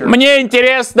this church. Мне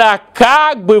интересно,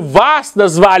 как бы вас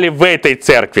назвали в этой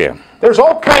церкви? There's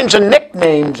all kinds of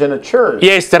nicknames in a church.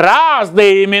 Есть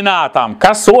разные имена, там,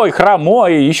 косой,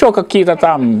 хромой, еще какие-то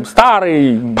там,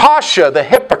 старый, Pasha, the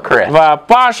hypocrite.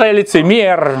 Паша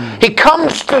лицемер. He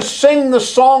comes to sing the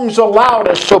songs the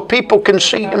loudest so people can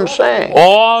see him sing.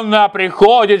 Он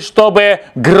приходит, чтобы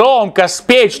громко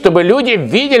спеть, чтобы люди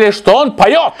видели, что он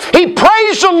поет. He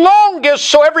prays the longest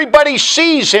so everybody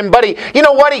sees him, but you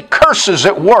know what? He curses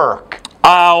at work.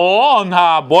 А он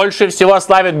больше всего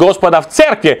славит Господа в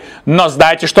церкви. Но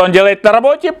знаете, что он делает на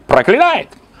работе? Проклинает.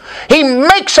 He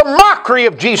makes a mockery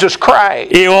of Jesus Christ.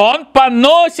 И он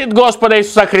поносит Господа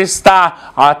Иисуса Христа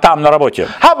там на работе.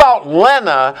 How about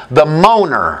Lena, the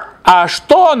moaner? А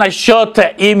что насчет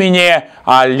имени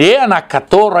Лена,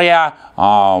 которая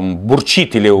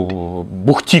бурчит или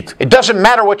бухтит? It doesn't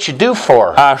matter what you do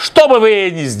for her. Что бы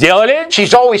вы ни сделали,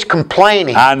 She's always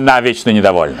complaining. она вечно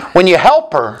недовольна. When you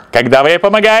help her, Когда вы ей she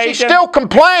помогаете, still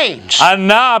complains.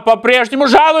 она по-прежнему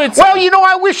жалуется. Well, you know,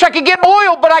 I wish I could get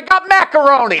oil, but I got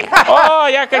macaroni. О,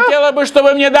 я хотела бы,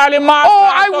 чтобы мне дали масло. Oh,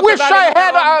 а I только wish дали I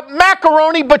had макароны.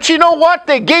 macaroni, but you know what?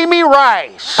 They gave me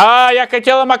rice. Я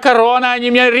хотела макароны,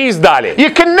 они мне рис дали.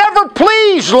 You can never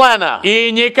please Lena. И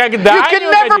You никогда can не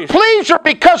never угодишь. please her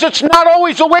because it's not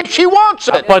always the way she wants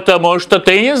it. Потому что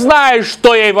ты не знаешь,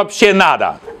 что ей вообще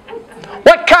надо.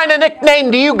 What kind of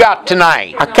nickname do you got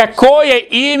tonight? А какое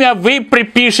имя вы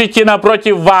припишете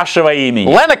напротив вашего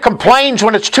имени? Lena complains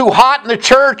when it's too hot in the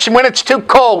church and when it's too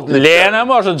cold in the church. Лена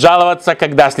может жаловаться,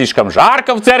 когда слишком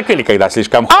жарко в церкви или когда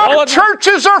слишком Our холодно.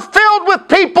 churches are filled with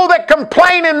people that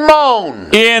complain and moan.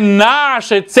 И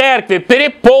наши церкви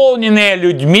переполнены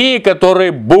людьми,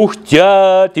 которые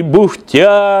бухтят и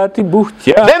бухтят и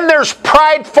бухтят. Then there's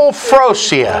prideful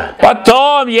Frosia.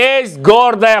 Потом есть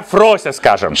гордая Фрося,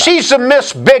 скажем так. She's the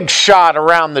Miss Big Shot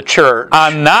around the church.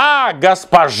 Она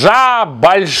госпожа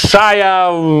большая.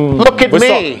 Look at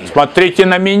me. Смотрите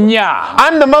на меня.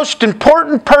 I'm the most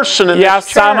important person in Я this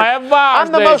church. самая I'm the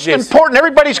важная most здесь. important.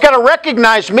 Everybody's got to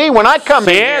recognize me when I come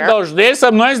in Все here. должны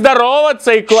со мной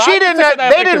здороваться и кланяться, когда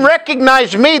я They didn't прихожу.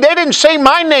 recognize me. They didn't say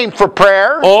my name for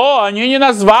prayer. О, они не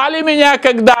назвали меня,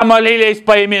 когда молились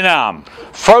по именам.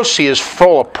 Фроси is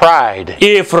full of pride.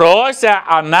 И Фрося,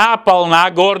 она полна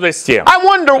гордости. I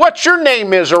wonder what your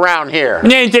name is around here.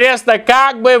 Мне интересно,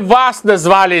 как бы вас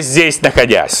назвали здесь,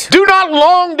 находясь? Do not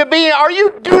long to be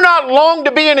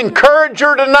an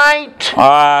encourager tonight?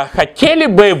 Хотели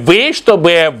бы вы,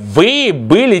 чтобы вы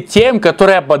были тем,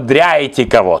 которые ободряете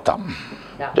кого-то?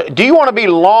 Do you want to be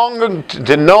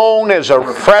known as a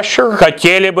refresher?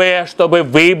 Хотели бы, чтобы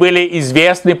вы были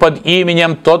известны под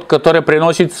именем тот, который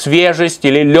приносит свежесть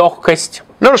или легкость?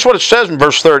 Notice what it says in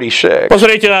verse 36.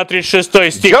 Посмотрите на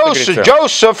 36 стих.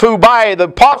 Joseph, who by the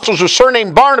apostles was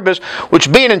surnamed Barnabas,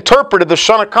 which being interpreted the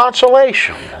son of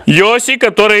consolation. Йосий,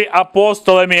 который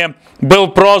апостолами был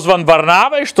прозван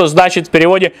Варнавой, что значит в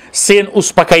переводе «сын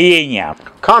успокоения».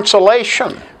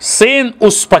 Consolation. Сын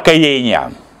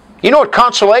успокоения. You know what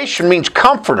consolation means?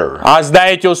 Comforter. А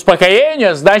знаете,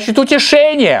 успокоение значит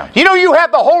утешение. You know you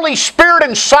have the Holy Spirit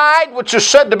inside, which is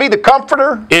said to be the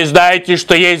comforter? И знаете,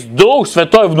 что есть Дух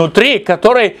Святой внутри,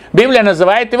 который Библия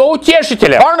называет его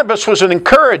утешителем. Barnabas was an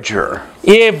encourager.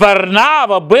 И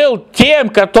Варнава был тем,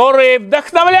 который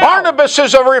вдохновлял. Barnabas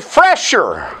is a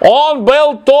refresher. Он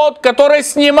был тот, который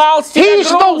снимал с себя He's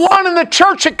the груз. one in the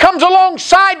church that comes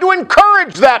alongside to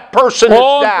encourage that person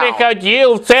Он that's down.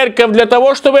 приходил в церковь для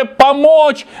того, чтобы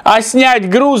помочь снять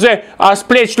грузы с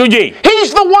плеч людей.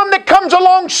 He's the one that comes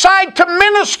alongside to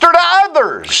minister to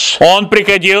others. Он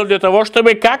приходил для того,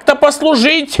 чтобы как-то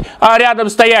послужить рядом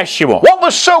стоящему. What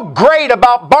was so great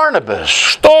about Barnabas?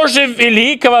 Что же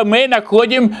великого мы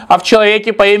находим в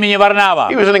человеке по имени Варнава?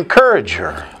 He was an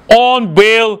encourager. Он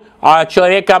был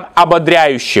человеком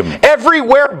ободряющим.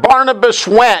 Everywhere Barnabas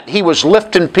went, he was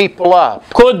lifting people up.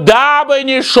 Куда бы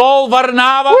ни шел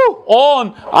Варнава,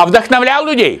 он вдохновлял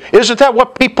людей. Isn't that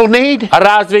what people need?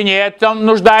 Разве не этом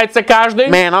нуждается каждый?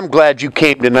 Man, I'm glad you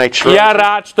came tonight, Я sir.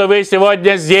 рад, что вы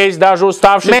сегодня здесь, даже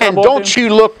уставший с Man, работы. don't you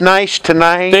look nice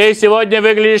tonight? Ты сегодня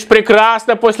выглядишь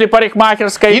прекрасно после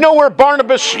парикмахерской. You know where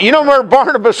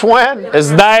Barnabas went?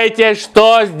 Знаете,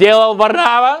 что сделал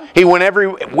Варнава? He went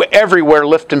everywhere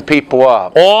lifting people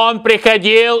up. Он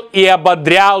приходил и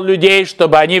ободрял людей,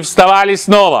 чтобы они вставали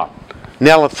снова.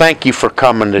 Nella, thank you for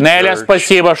coming to Неля, church.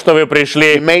 спасибо, что вы You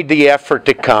пришли. made the effort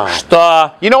to come.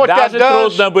 Что You know what даже that does?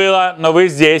 трудно было, но вы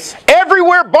здесь.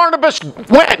 Everywhere Barnabas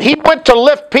went, he went to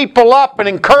lift people up and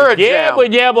encourage Где бы them.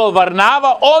 ни был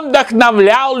Варнава, он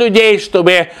вдохновлял людей,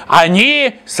 чтобы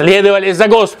они следовали за Who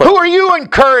Господом. are you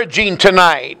encouraging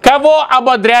tonight? Кого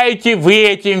ободряете вы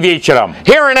этим вечером?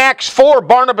 Here in Acts 4,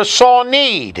 Barnabas saw a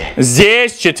need.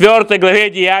 Здесь, в 4 главе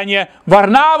Деяния,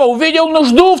 Варнава увидел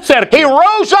нужду в He церкви.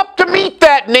 rose up to meet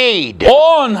that need.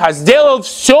 Он сделал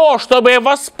все, чтобы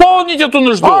восполнить эту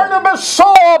нужду. Barnabas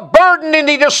saw a burden and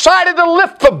he decided to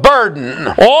lift the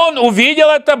burden. Он увидел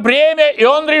это бремя, и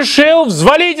он решил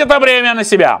взвалить это бремя на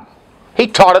себя. He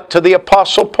taught it to the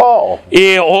Apostle Paul.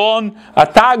 И он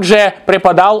также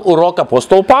преподал урок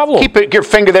апостолу Павлу. Keep your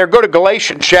finger there. Go to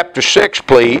Galatians chapter 6,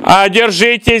 please.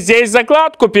 Держите здесь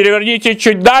закладку, переверните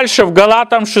чуть дальше в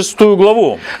Галатам 6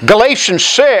 главу. Galatians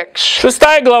 6. 6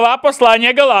 глава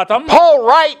послания Галатам. Paul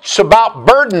writes about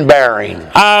burden bearing.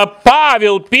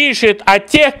 Павел пишет о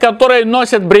тех, которые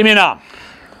носят бремена.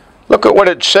 Look at what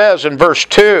it says in verse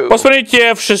 2.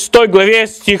 Посмотрите в 6 главе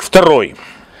стих 2.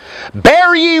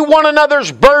 Bear ye one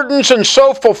another's burdens and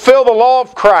so fulfill the law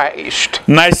of Christ.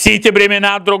 Носите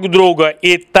бремена друг друга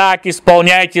и так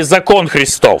исполняйте закон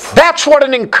Христов. That's what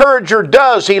an encourager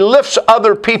does. He lifts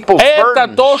other people's Это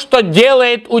то, burdens. что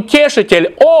делает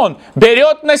утешитель. Он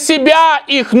берет на себя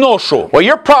их ношу. Well,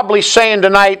 you're probably saying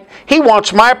tonight, he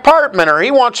wants my apartment or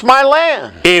he wants my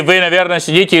land. И вы, наверное,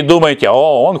 сидите и думаете,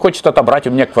 он хочет отобрать у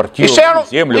меня You квартиру, say,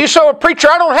 землю. you say, preacher,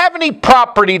 I don't have any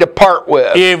property to part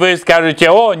with. И вы скажете,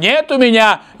 нет у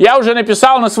меня, я уже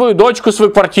написал на свою дочку свою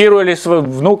квартиру или свою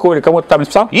внуку, или кому-то там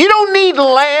написал. You don't need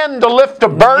land to lift a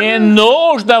Не burden.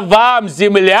 нужно вам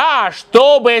земля,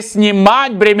 чтобы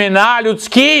снимать бремена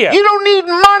людские. You don't need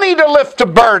money to lift a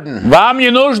burden. Вам не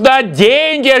нужно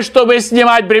деньги, чтобы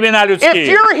снимать бремена If людские.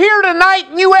 you're here tonight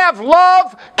and you have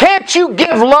love, can't you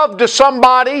give love to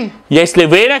somebody? Если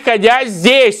вы, находясь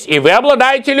здесь, и вы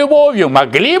обладаете любовью,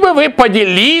 могли бы вы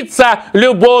поделиться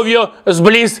любовью с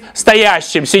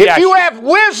близстоящим, You If you have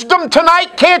wisdom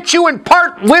tonight, can't you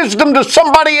impart wisdom to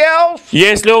somebody else?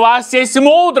 Если у вас есть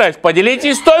мудрость,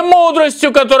 поделитесь той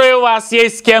мудростью, которая у вас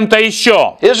есть с кем-то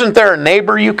еще. Isn't there a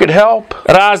neighbor you could help?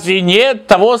 Разве нет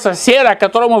того соседа,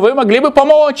 которому вы могли бы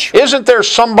помочь? Isn't there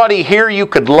somebody here you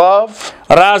could love?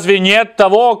 Разве нет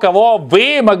того, кого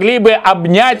вы могли бы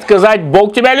обнять, сказать,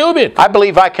 Бог тебя любит? I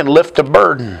believe I can lift a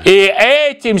burden. И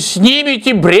этим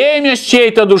снимите бремя с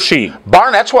чьей-то души.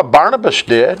 That's what Barnabas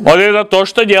did. Вот это то,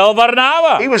 что делал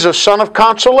Варнава. He was a son of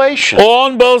consolation.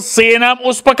 Он был сыном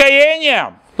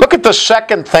успокоения. Look at the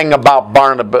second thing about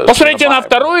Barnabas. Посмотрите на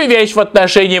вторую вещь в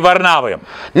отношении Варнавы.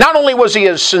 Not only was he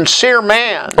a sincere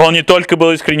man, Он не только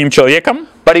был искренним человеком,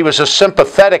 but he was a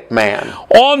sympathetic man.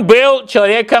 он был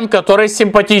человеком, который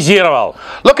симпатизировал.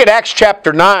 Look at Acts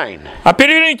chapter 9. А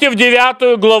переверните в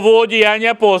 9 главу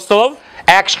Деяния апостолов.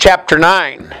 Acts chapter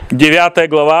 9. 9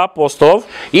 глава апостолов.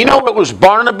 You know it was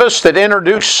Barnabas that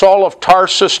introduced Saul of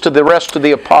Tarsus to the rest of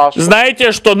the apostles?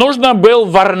 Знаете, что нужно был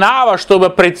Варнава, чтобы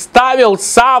представил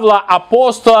Савла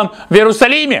апостолом в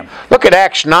Иерусалиме? Look at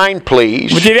Acts 9,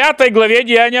 please. В 9 главе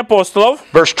Деяния апостолов,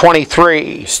 Verse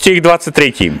 23. стих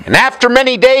 23. And after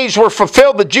many days were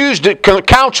fulfilled, the Jews did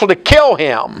counsel to kill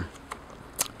him.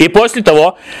 И после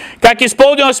того, как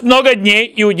исполнилось много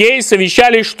дней, иудеи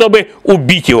совещались, чтобы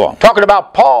убить его. Talking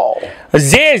about Paul.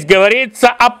 Здесь говорится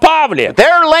о Павле.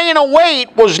 Their laying in wait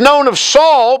was known of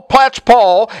Saul, that's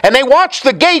Paul, and they watched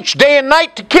the gates day and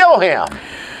night to kill him.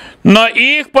 Но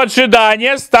их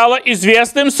поджидание стало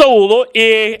известным Саулу,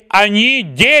 и они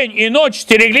день и ночь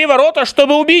стерегли ворота,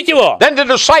 чтобы убить его. Then the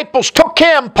disciples took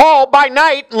him, Paul, by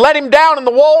night and let him down in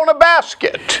the wall in a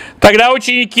basket. Тогда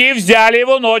ученики взяли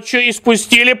его ночью и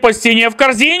спустили по стене в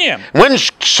корзине. When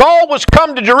Saul was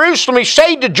come to Jerusalem, he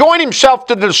stayed to join himself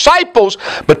to the disciples,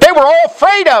 but they were all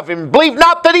afraid of him, believed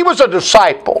not that he was a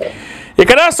disciple. И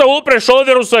когда Саул пришел в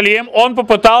Иерусалим, он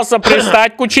попытался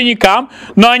пристать к ученикам,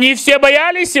 но они все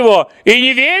боялись его и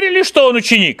не верили, что он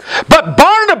ученик. But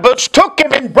Barnabas took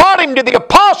him and brought him to the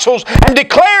apostles and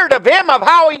declared of him of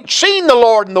how he'd seen the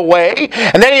Lord in the way,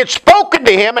 and that he had spoken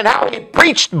to him, and how he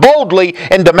preached boldly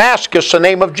in Damascus the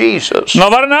name of Jesus. Но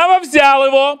Варнава взял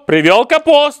его, привел к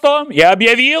апостолам и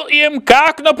объявил им,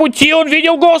 как на пути он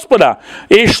видел Господа,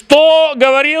 и что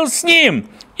говорил с ним,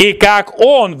 и как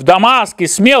он в Дамаске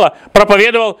смело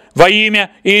проповедовал во имя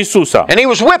Иисуса. And he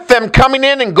was with them coming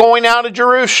in and going out of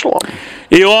Jerusalem.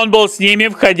 И он был с ними,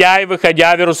 входя и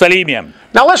выходя в Иерусалиме.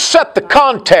 Now let's set the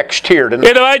context here И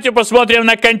tonight. давайте посмотрим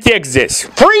на контекст здесь.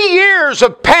 3 years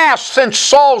have passed since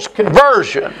Saul's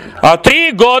conversion.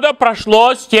 3 года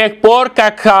прошло с тех пор,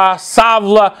 как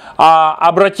Савла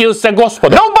обратился к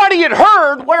Господу. Nobody had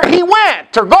heard where he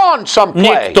went or gone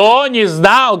someplace. Никто не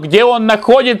знал, где он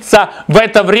находится в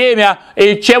это время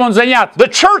и чем он занят. The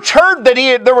church heard that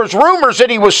there was rumors that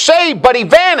he was saved, but he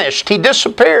vanished. He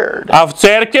disappeared. А в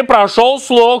церкви прошел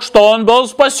слух, что он был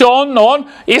спасен, но он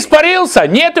испарился.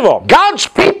 Нет его. God's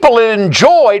people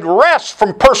enjoyed rest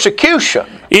from persecution.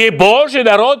 И Божий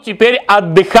народ теперь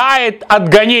отдыхает от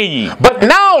гонений. But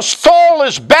now Saul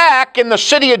is back in the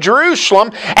city of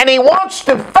Jerusalem, and he wants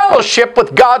to fellowship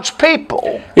with God's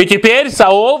people. И теперь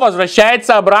Саул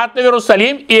возвращается обратно в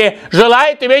Иерусалим и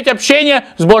желает иметь общение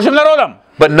с Божьим народом.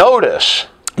 But notice,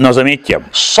 Но заметьте,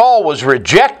 Saul was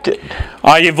rejected.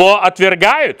 а его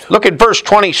отвергают. Look at verse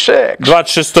 26.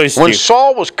 26 When стих.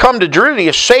 Saul was come to Jerusalem, he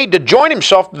essayed to join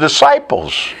himself to the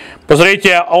disciples.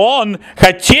 Посмотрите, он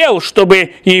хотел,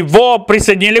 чтобы его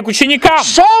присоединили к ученикам.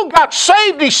 Saul got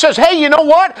saved. He says, hey, you know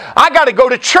what? I got to go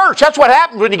to church. That's what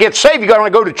happens when you get saved. You got to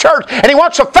go to church. And he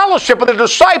wants a fellowship with the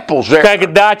disciples there.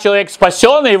 Когда человек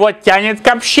спасен, его тянет к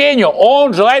общению.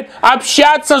 Он желает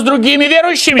общаться с другими He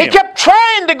верующими. kept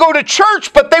trying to go to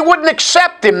church, but they wouldn't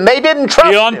accept him. They didn't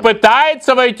trust И он him.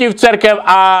 пытается войти в церковь,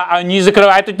 а они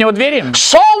закрывают от него двери.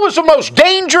 Saul was the most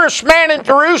dangerous man in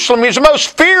Jerusalem. He was the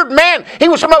most feared man. He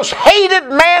was the most hated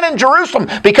man in Jerusalem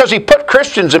because he put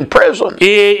Christians in prison.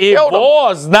 И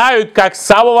его знают как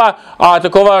самого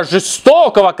такого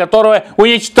жестокого, который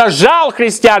уничтожал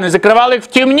христиан и закрывал их в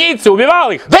темнице,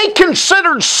 убивал их. They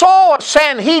considered Saul a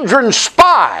Sanhedrin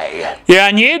spy. И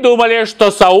они думали, что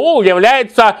Саул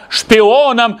является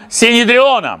шпионом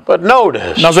Синедриона. But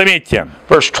notice, Но заметьте,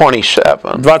 verse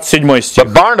 27. 27 стих.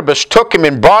 But Barnabas took him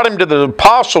and brought him to the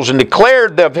apostles and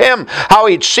declared of him how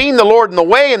he had seen the Lord in the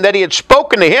way, and that he had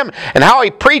spoken to him, and how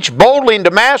he preached boldly in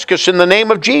Damascus in the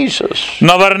name of Jesus.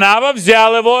 Но Варнава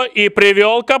взял его и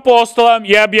привел к апостолам,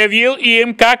 и объявил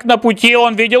им, как на пути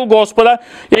он видел Господа,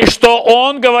 и что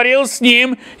он говорил с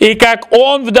ним, и как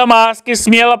он в Дамаске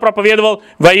смело проповедовал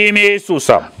во имя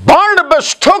Иисуса. Barnabas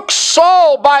Barnabas took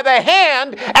Saul by the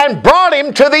hand and brought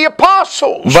him to the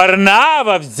apostles.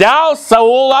 Варнава взял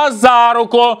Саула за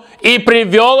руку и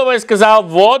привел его и сказал: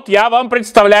 вот я вам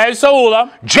представляю Саула.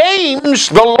 James,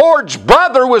 the Lord's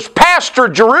brother, was pastor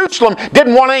of Jerusalem,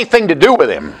 didn't want anything to do with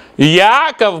him.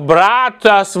 Яков, брат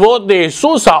сводный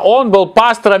Иисуса, он был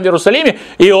пастором в Иерусалиме,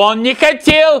 и он не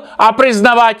хотел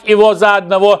признавать его за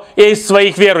одного из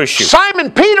своих верующих.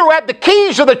 Simon Peter, who had the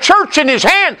keys of the church in his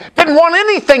hand, didn't want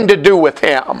anything to do with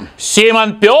him.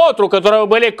 Симон Петр, у которого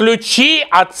были ключи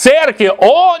от церкви,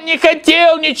 он не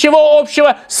хотел ничего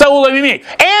общего с Саулом иметь.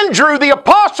 Andrew, the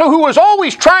apostle, who was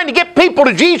always trying to get people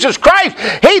to Jesus Christ,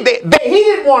 he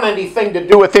didn't want anything to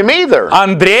do with him either.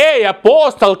 Андрей,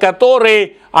 апостол,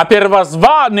 который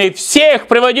первозванный всех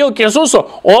приводил к Иисусу,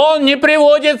 он не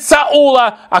приводит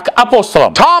Саула к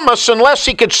апостолам. Thomas, unless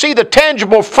he could see the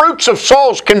tangible fruits of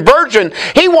Saul's conversion,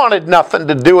 he wanted nothing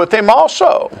to do with him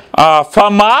also.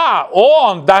 Фома,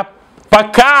 он,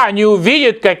 пока не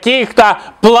увидит каких-то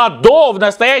плодов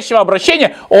настоящего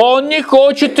обращения, он не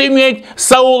хочет иметь с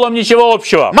Саулом ничего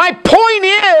общего. My point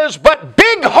is, but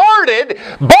big-hearted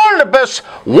Barnabas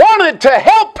wanted to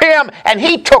help him, and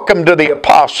he took him to the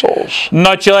apostles.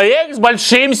 Но человек с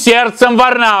большим сердцем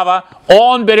Варнава,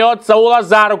 он берет Саула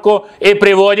за руку и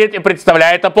приводит и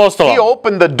представляет He апостолам.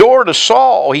 opened the door to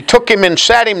Saul. He took him and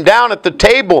sat him down at the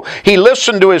table. He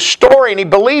listened to his story, and he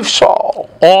believed Saul.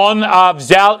 Он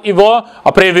взял его,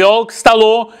 привел к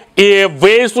столу и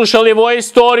выслушал его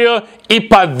историю и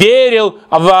поверил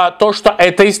в то, что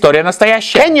эта история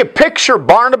настоящая. Can you picture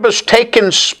Barnabas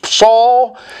taking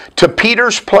Saul to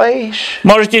Peter's place?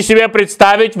 Можете себе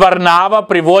представить, Варнава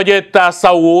приводит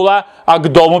Саула к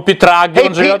дому Петра, где Hey,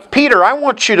 он живет. Peter, I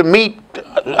want you to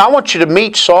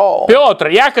meet Saul. Петр,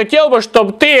 я хотел бы,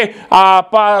 чтобы ты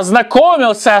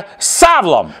познакомился с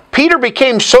Савлом. Peter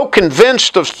became so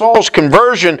convinced of Saul's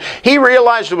conversion, he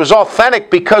realized it was authentic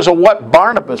because of what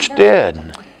Barnabas did.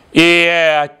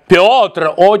 И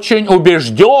Петр очень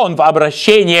убежден в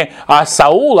обращении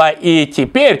Саула, и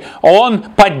теперь он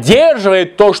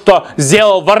поддерживает то, что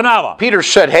сделал Варнава. Peter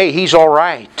said, hey, he's all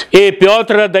right. И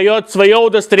Петр дает свое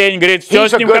удостоверение, говорит, все He's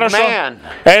с a ним good хорошо. man.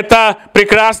 Это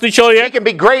прекрасный He человек. can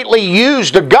be greatly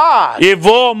used of God.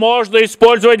 Его можно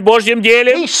использовать в Божьем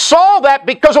деле. He saw that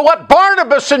because of what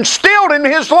Barnabas instilled in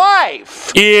his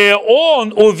life. И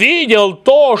он увидел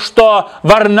то, что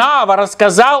Варнава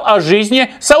рассказал о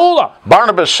жизни Саула.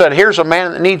 Barnabas said, here's a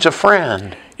man that needs a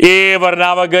friend. И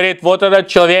Варнава говорит, вот этот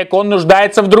человек, он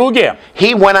нуждается в друге.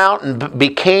 He went out and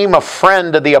became a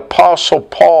friend of the apostle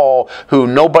Paul, who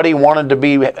nobody wanted to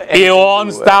be. И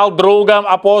он стал другом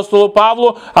апостолу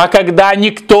Павлу, когда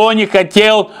никто не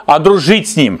хотел дружить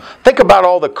с ним. Think about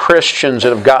all the Christians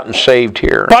that have gotten saved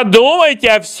here.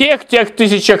 Подумайте о всех тех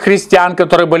тысячах христиан,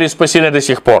 которые были спасены до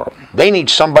сих пор. They need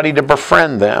somebody to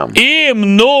befriend them.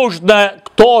 Им нужно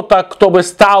кто-то, кто бы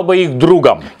стал бы их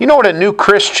другом. You know what a new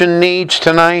Christian needs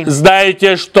tonight?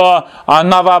 Знаете, что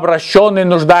новообращенный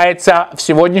нуждается в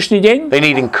сегодняшний день? They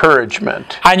need encouragement.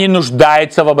 Они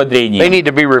нуждаются в They ободрении. need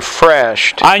to be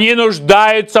refreshed. Они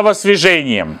нуждаются в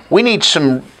освежении. We need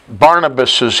some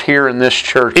Barnabases here in this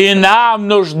church. И нам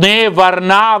нужны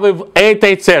Варнавы в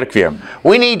этой церкви,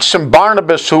 We need some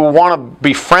Barnabas who want to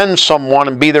befriend someone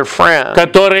and be their friend.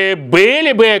 которые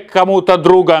были бы кому-то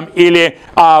другом или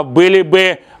были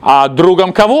бы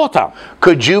другом кого-то.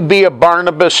 Could you be a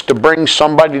Barnabas to bring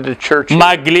somebody to church?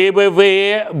 Могли бы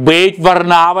вы быть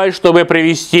Варнавой, чтобы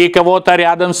привести кого-то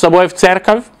рядом с собой в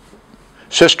церковь?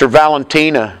 Sister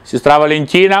Valentina, Сестра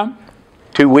Валентина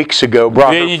 2 weeks ago,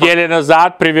 brought 2 her недели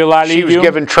назад привела She was Лидию,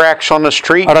 giving tracts on the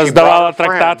street. She раздавала brought a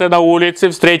friend. трактаты на улице,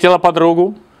 встретила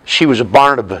подругу. She was a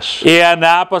Barnabas. И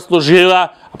она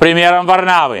послужила примером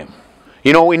Варнавы.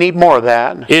 You know, we need more of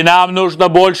that. И нам нужно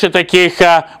больше таких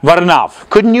Варнав.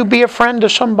 Couldn't you be a friend to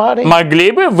somebody? Могли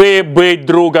бы вы быть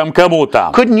другом кому-то?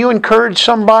 Couldn't you encourage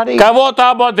somebody? Кого-то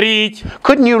ободрить,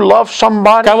 Couldn't you love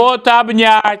somebody? кого-то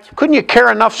обнять, Couldn't you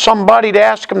care enough somebody to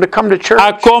ask them to come to church?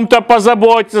 о ком-то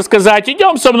позаботиться, сказать,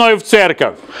 идем со мной в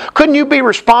церковь. Couldn't you be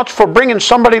responsible for bringing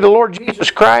somebody to the Lord Jesus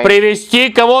Christ? Привести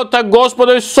кого-то к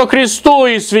Господу Иисусу Христу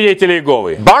из свидетелей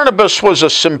Иеговы. Barnabas was a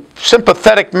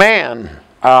sympathetic man.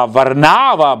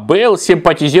 Варнава был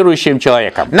симпатизирующим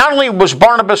человеком. Not only was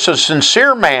Barnabas a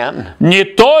sincere man, Не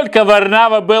только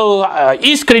Варнава был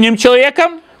искренним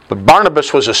человеком, but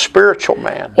Barnabas was a spiritual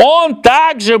man. он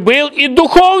также был и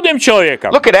духовным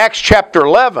человеком. Look at Acts chapter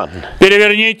 11,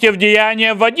 Переверните в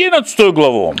Деяния в 11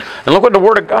 главу. and look what the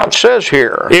Word of God says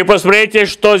here. И посмотрите,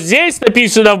 что здесь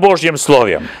написано в Божьем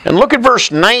Слове. And look at verse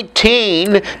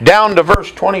 19 down to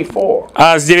verse 24.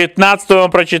 А с 19 мы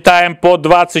прочитаем по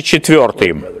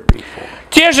 24.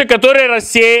 Те же, которые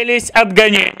рассеялись от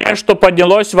гонения, что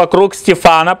поднялось вокруг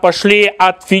Стефана, пошли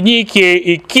от Финикии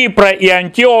и Кипра и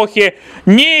Антиохии,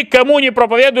 никому не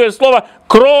проповедуя слово,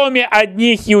 кроме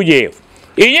одних иудеев.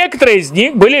 И некоторые из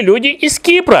них были люди из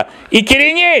Кипра и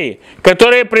Киринеи,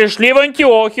 которые пришли в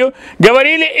Антиохию,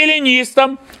 говорили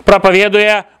эллинистам,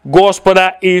 проповедуя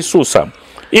Господа Иисуса.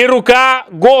 И рука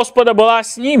Господа была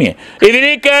с ними, и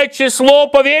великое число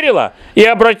поверило и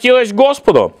обратилось к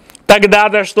Господу. Тогда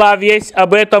дошла весть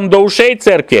об этом до ушей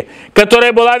церкви,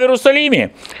 которая была в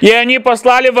Иерусалиме, и они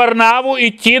послали Варнаву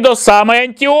идти до самой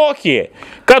Антиохии,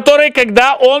 который,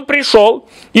 когда он пришел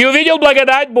и увидел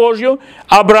благодать Божью,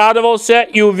 обрадовался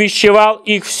и увещевал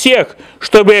их всех,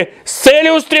 чтобы с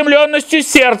целеустремленностью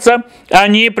сердца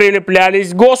они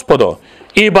прилеплялись к Господу,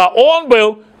 ибо он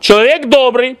был человек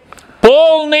добрый,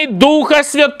 полный Духа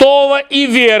Святого и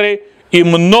веры, и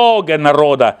много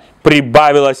народа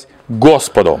прибавилось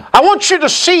Господу. I want you to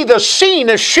see the scene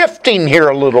is shifting here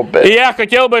a little bit. И я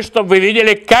хотел бы, чтобы вы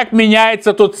видели, как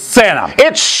меняется тут сцена.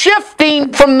 It's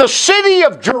shifting from the city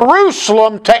of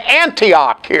Jerusalem to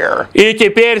Antioch here. И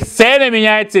теперь сцена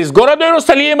меняется из города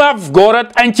Иерусалима в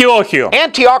город Антиохию.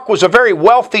 Antioch was a very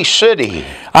wealthy city.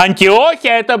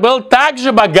 Антиохия это был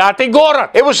также богатый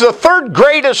город. It was the third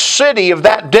greatest city of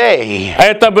that day.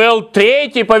 Это был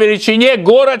третий по величине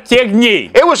город тех дней.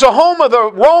 It was the home of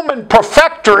the Roman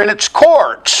prefecture and its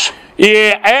courts.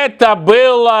 И это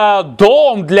был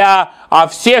дом для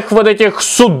всех вот этих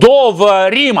судов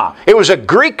Рима. It was a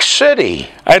Greek city.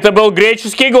 Это был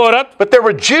греческий город. But there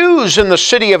were Jews in the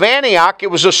city of Antioch. It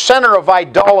was a center of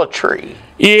idolatry.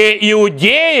 И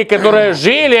иудеи, которые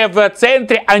жили в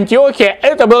центре Антиохии,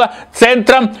 это было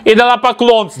центром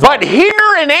идолопоклонства. But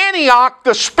here in Antioch,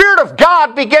 the Spirit of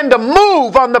God began to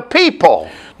move on the people.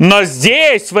 Но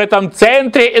здесь, в этом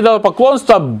центре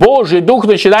идолопоклонства, Божий Дух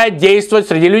начинает действовать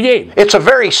среди людей. It's a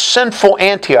very sinful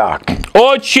Antioch.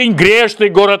 Очень грешный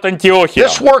город Антиохия.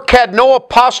 This work had no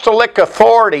apostolic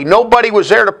authority. Nobody was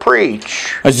there to preach.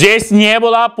 Здесь не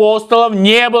было апостолов,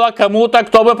 не было кому-то,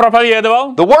 кто бы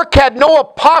проповедовал. The work had no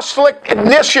apostolic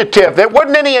initiative. There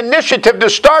wasn't any initiative to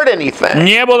start anything.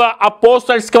 Не было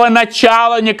апостольского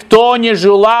начала, никто не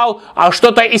желал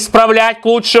что-то исправлять к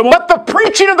лучшему. But the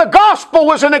preaching of the gospel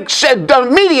was an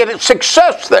immediate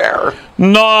success there.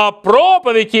 Но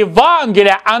проповедь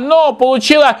Евангелия, оно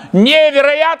получило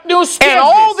невероятный успех. And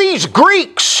all these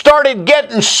Greeks started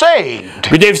getting saved.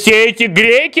 Где все эти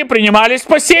греки принимали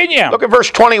спасение. Look at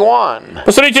verse 21.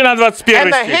 Посмотрите на 21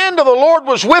 And the стих. hand of the Lord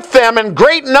was with them, and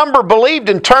great number believed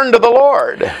and turned to the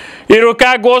Lord. И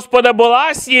рука Господа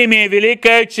была с ними,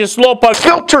 великое число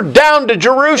Filtered down to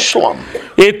Jerusalem.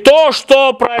 И то,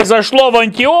 что произошло в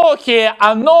Антиохии,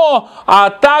 оно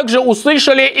также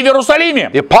услышали и в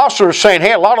Иерусалиме. The apostles are saying,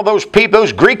 hey, a lot of those people,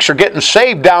 those Greeks are getting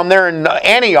saved down there in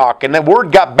Antioch, and the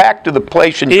word got back to the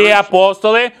place in И Jerusalem.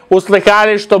 апостолы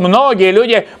услыхали, что многие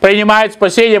люди принимают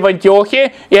спасение в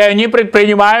Антиохии, и они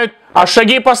предпринимают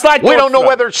шаги послать. We don't know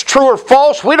whether it's true or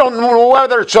false. We don't know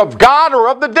whether it's of God or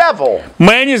of the devil.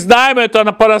 Мы не знаем, это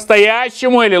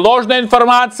по-настоящему или ложная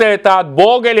информация, это от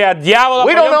Бога или от дьявола.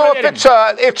 We don't know if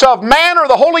it's of man or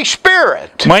the Holy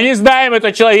Spirit. Мы не знаем,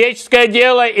 это человеческое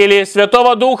дело или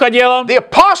Святого Духа дело. The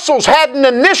apostles hadn't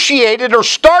initiated or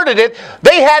started it.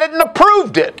 They hadn't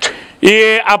approved it.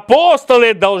 И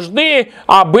апостолы должны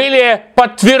были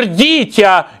подтвердить,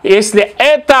 если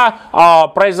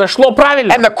это произошло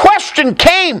правильно. And the question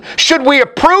came, should we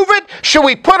approve it? Should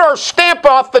we put our stamp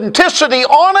of authenticity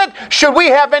on it? Should we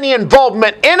have any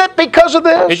involvement in it because of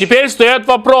И this? теперь встает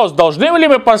вопрос, должны ли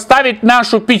мы поставить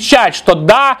нашу печать, что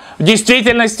да, в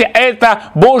действительности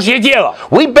это Божье дело.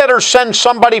 We better send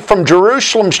somebody from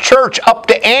Jerusalem's church up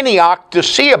to Antioch to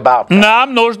see about that.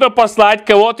 Нам нужно послать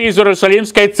кого-то из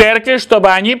Иерусалимской церкви, чтобы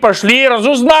они пошли и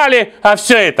разузнали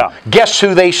все это. Guess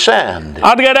who they send?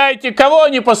 Отгадайте, кого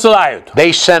они посылают? They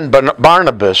send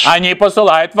Barnabas. Они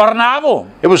посылают Варнаву.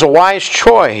 It was a wise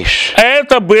choice.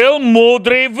 Это был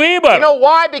мудрый You выбор. know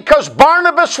why? Because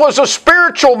Barnabas was a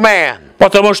spiritual man.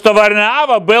 Потому что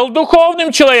Варнава был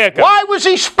духовным человеком. Why was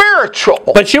he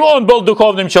spiritual? Почему он был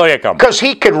духовным человеком? Because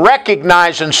he could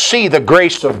recognize and see the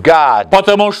grace of God.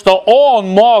 Потому что он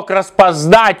мог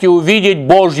распознать и увидеть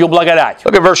Божью благодать.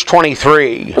 Look at verse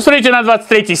 23. Посмотрите на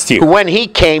 23 стих. When he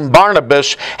came,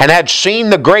 Barnabas, and had seen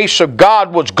the grace of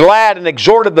God, was glad and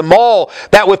exhorted them all,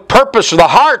 that with purpose of the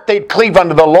heart they'd cleave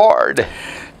unto the Lord.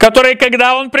 Который,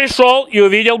 когда он пришел и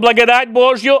увидел благодать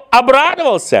Божью,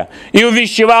 обрадовался и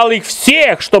увещевал их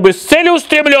всех, чтобы с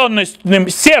целеустремленным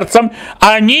сердцем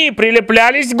они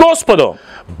прилеплялись к Господу.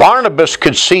 Barnabas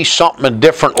could see something in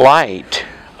different light.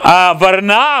 А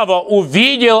Варнава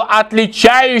увидел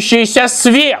отличающийся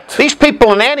свет. These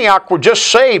people in Antioch were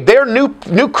just saved. They're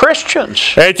new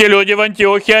Christians. Эти люди в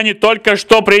Антиохии, они только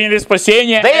что приняли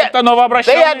спасение. Это They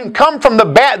новообращенные. hadn't come from the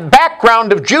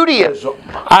background of Judaism.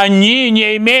 Они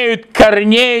не имеют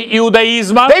корней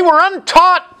иудаизма. They were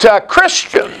untaught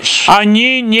Christians.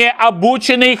 Они не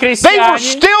обученные They were христиане.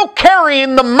 still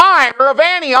carrying the mire of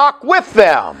Antioch with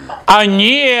them.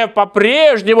 Они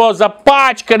по-прежнему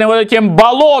запачканы вот этим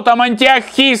болотом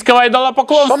антиохийского Some of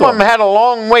идолопоклонства. them had a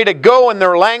long way to go in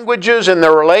their languages, in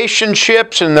their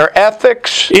relationships, in their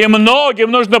ethics. И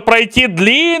многим нужно пройти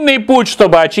длинный путь,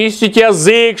 чтобы очистить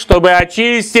язык, чтобы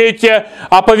очистить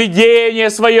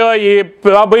поведение свое и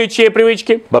обычаи, и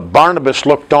привычки. But Barnabas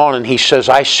looked on and he says,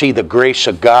 I see the grace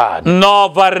of God. Но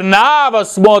Варнава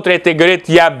смотрит и говорит: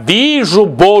 я вижу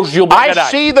Божью I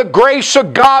благодать. see the grace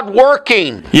of God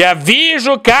working. Я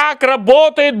вижу, как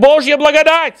работает Божья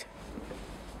благодать.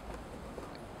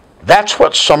 That's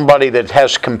what somebody that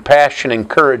has compassion,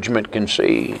 encouragement can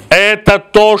see. Это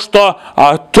то, что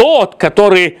тот,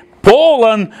 который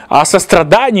полон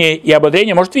сострадания и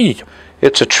ободрения, может видеть.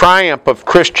 It's a triumph of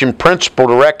Christian principle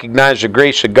to recognize the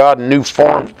grace of God in new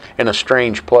forms in a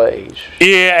strange place.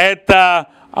 И это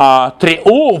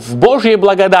триумф Божьей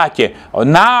благодати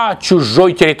на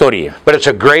чужой территории. But it's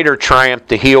a greater triumph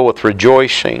to heal with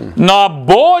rejoicing. Но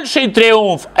больший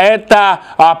триумф – это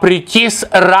прийти с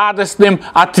радостным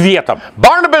ответом.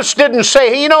 Barnabas didn't say,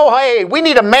 hey, we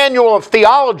need a manual of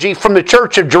theology from the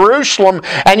Church of Jerusalem,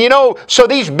 and so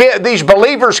these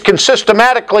believers can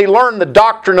systematically learn the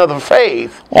doctrine of the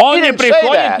faith. Он He не didn't say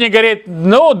приходит, не that.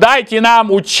 говорит: дайте нам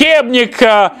учебник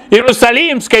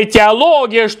иерусалимской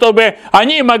теологии, чтобы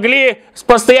они могли с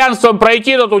постоянством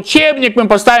пройти этот учебник, мы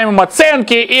поставим им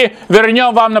оценки и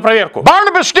вернем вам на проверку.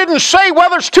 Barnabas didn't say, well,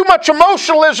 there's too much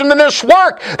emotionalism in this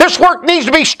work. This work needs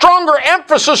to be stronger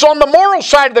emphasis on the moral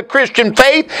side of the Christian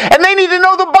faith, and they need to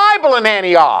know the Bible in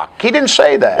Antioch. He didn't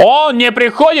say that. Он не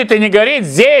приходит и не говорит: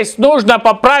 здесь нужно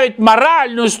поправить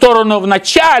моральную сторону в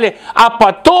начале, а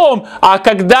потом,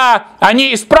 когда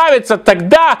они исправятся,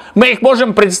 тогда мы их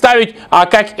можем представить,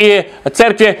 как и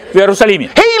церкви в Иерусалиме.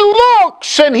 He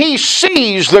looks and he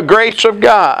sees the grace of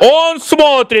God. Он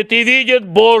смотрит и видит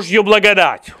Божью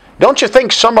благодать. Don't you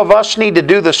think some of us need to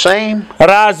do the same?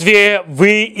 Разве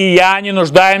вы и я не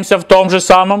нуждаемся в том же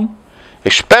самом?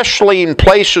 Especially in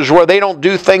places where they don't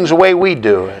do things the way we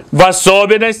do it. В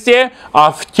особенности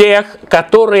в тех,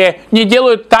 которые не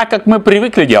делают так, как мы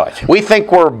привыкли делать. We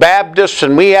think we're Baptists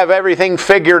and we have everything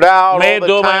figured out Мы all the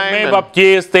думаем, мы time.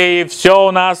 баптисты, и все у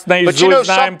нас But наизусть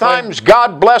знаем. sometimes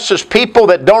God blesses people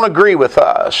that don't agree with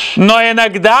us. Но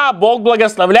иногда Бог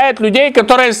благословляет людей,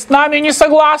 которые с нами не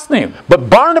согласны. But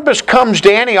Barnabas comes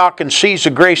to Antioch and sees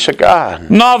the grace of God.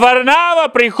 Но Варнава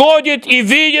приходит и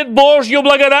видит Божью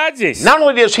благодать здесь. Not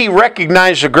only does he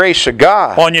recognize the grace of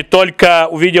God, Он не только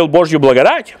увидел Божью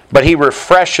благодать, but he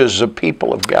refreshes the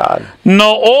people of God.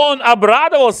 но он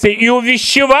обрадовался и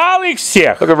увещевал их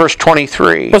всех. Look at verse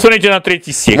 23. Посмотрите на 3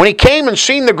 стих. When he came and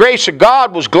seen the grace of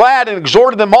God, was glad and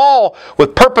exhorted them all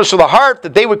with purpose of the heart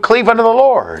that they would cleave unto the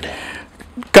Lord.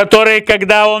 Который,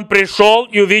 когда он пришел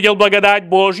и увидел благодать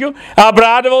Божью,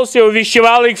 обрадовался и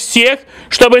увещевал их всех,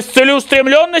 чтобы с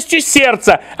целеустремленностью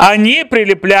сердца они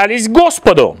прилеплялись к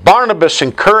Господу. Barnabas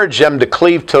encouraged them to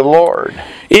cleave to the Lord,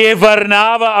 И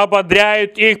Варнава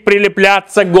ободряет их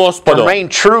прилепляться к Господу, remain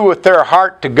true with their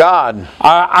heart to God.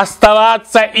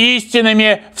 оставаться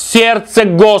истинными в сердце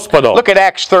к Господу. Look at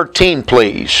Acts 13,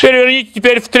 please. Переверните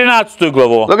теперь в 13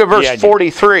 главу. Look at verse Деяний.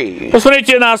 43.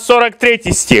 Посмотрите на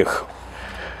 43 стих.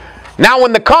 Now,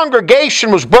 when the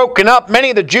congregation was broken up,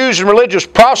 many of the Jews and religious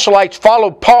proselytes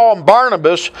followed Paul and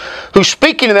Barnabas, who,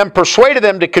 speaking to them, persuaded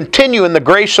them to continue in the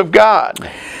grace of God.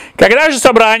 Когда же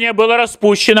собрание было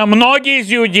распущено, многие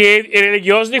из иудеев и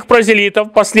религиозных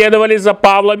прозелитов последовали за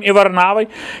Павлом и Варнавой,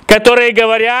 которые,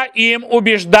 говоря им,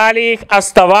 убеждали их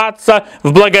оставаться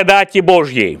в благодати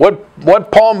Божьей.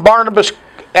 What Paul and Barnabas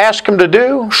ask him to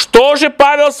do? Что же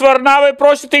Павел с Варнавой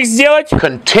просит их сделать?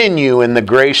 Continue in the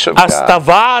grace of God.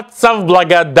 Оставаться в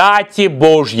благодати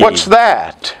Божьей. What's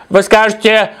that? Вы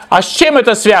скажете, а с чем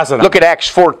это связано? Look at Acts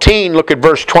 14, look at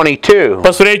verse 22.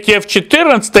 Посмотрите в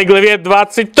 14 главе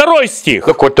 22 стих.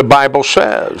 Look what the Bible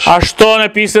says. А что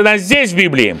написано здесь в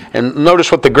Библии? And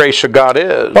notice what the grace of God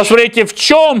is. Посмотрите, в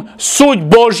чем суть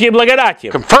Божьей благодати.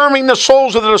 Confirming the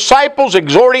souls of the disciples,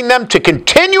 exhorting them to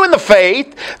continue in the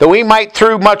faith, that we might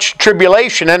through much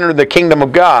tribulation enter the kingdom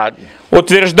of God.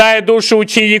 Утверждая души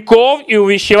учеников и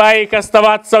увещевая их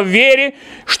оставаться в вере,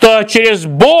 что через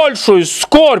большую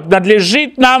скорбь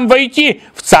надлежит нам войти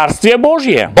в Царствие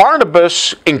Божье.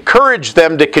 Barnabas encouraged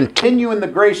them to continue in the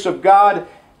grace of God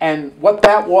And what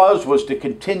that was to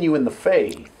continue in the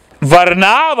faith.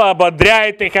 Варнава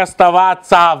ободряет их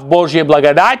оставаться в Божьей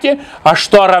благодати, а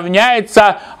что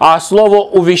равняется слову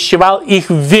увещевал их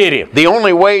в вере. The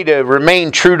only way to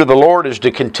remain true to the Lord is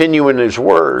to continue in His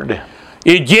Word.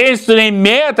 Единственный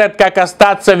метод, как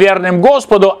остаться верным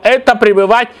Господу, это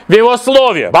пребывать в Его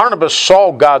Слове. Barnabas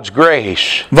saw God's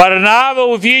grace. Варнава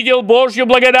увидел Божью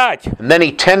благодать. And then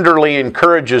he tenderly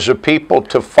encourages the people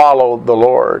to follow the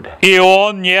Lord. И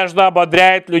он нежно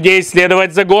ободряет людей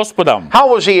следовать за Господом. How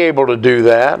was he able to do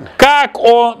that? Как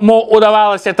ему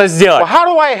удавалось это Well, сделать? how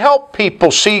do I help people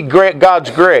see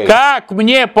God's grace? Как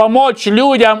мне помочь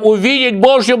людям увидеть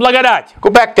Божью благодать?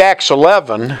 Go back to Acts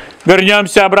 11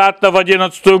 Вернемся обратно в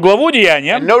 11 главу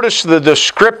Деяния. and notice the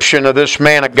description of this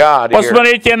man of God here.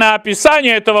 Посмотрите на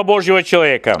описание этого Божьего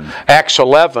человека. Acts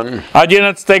 11,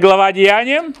 11 глава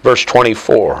Деяния, verse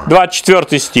 24.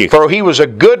 24 стих. For he was a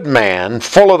good man,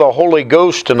 full of the Holy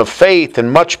Ghost and of faith,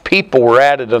 and much people were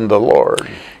added unto the Lord.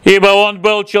 Ибо он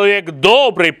был человек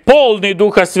добрый, полный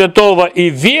Духа Святого и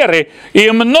веры,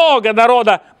 и много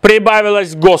народа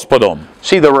прибавилось к Господу.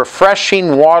 See, the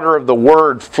refreshing water of the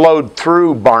Word flowed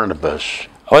through Barnabas.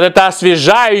 Вот эта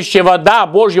освежающая вода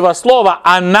Божьего Слова,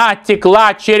 она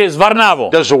текла через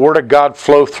Варнаву. Does the Word of God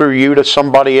flow through you to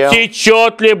somebody else?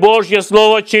 Течет ли Божье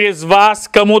Слово через вас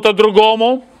кому-то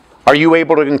другому? Are you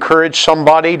able to encourage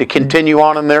somebody to continue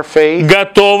on in their faith?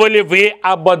 Готовы ли вы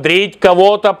ободрить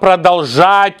кого-то,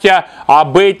 продолжать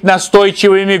быть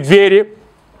настойчивыми в вере?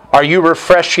 Are you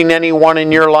refreshing anyone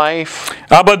in your life?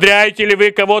 Ободряете ли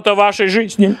вы кого-то в вашей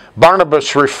жизни?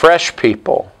 Barnabas refreshed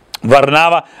people.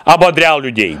 Варнава ободрял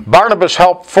людей. Barnabas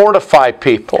helped fortify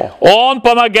people. Он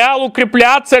помогал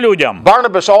укрепляться людям.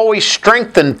 Barnabas always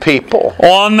strengthened people.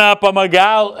 Он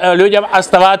помогал людям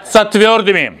оставаться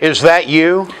твердыми. Is that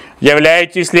you?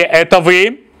 Являетесь ли это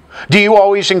вы? Do you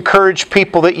always encourage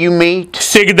people that you meet?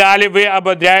 Всегда ли вы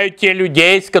ободряете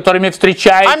людей, с которыми I mean,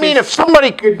 встречаетесь? if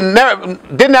somebody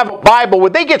didn't have a Bible,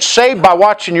 would they get saved by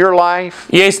watching your life?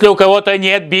 Если у кого-то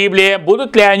нет Библии,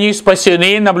 будут ли они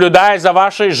спасены, наблюдая за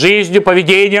вашей жизнью,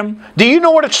 поведением? Do you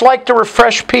know what it's like to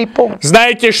refresh people?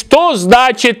 Знаете, что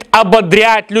значит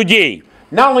ободрять людей?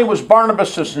 Not only was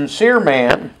Barnabas a sincere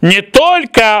man, Не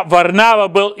только Варнава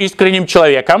был искренним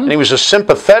человеком, and he was a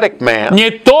sympathetic man,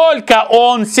 не только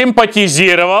он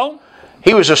симпатизировал,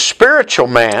 he was a spiritual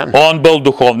man, он был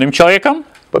духовным человеком,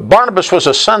 but Barnabas was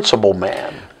a sensible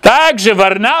man. также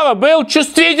Варнава был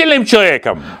чувствительным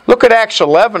человеком. Look at Acts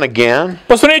 11 again,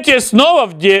 Посмотрите снова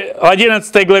в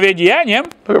 11 главе Деяния,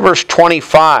 look at verse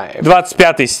 25.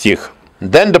 25 стих.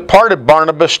 Then departed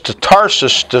Barnabas to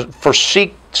Tarsus to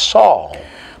forsake Saul.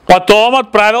 Потом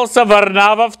отправился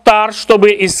Варнава в Тарс,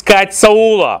 чтобы искать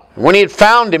Саула. When he had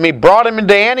found him, he brought him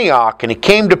into Antioch, and it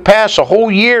came to pass a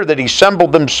whole year that he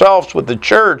assembled themselves with the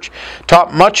church,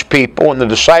 taught much people, and the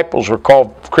disciples were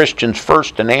called Christians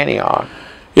first in Antioch.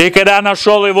 И когда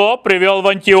нашел его, привел в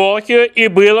Антиохию, и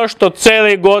было, что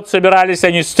целый год собирались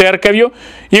они с церковью,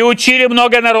 и учили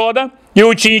много народа, и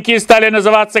ученики стали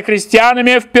называться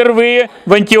христианами впервые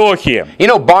в Антиохии. You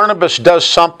know, Barnabas does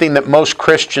something that most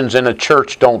Christians in a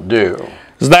church don't do.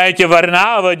 Знаете,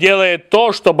 Варнава делает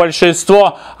то, что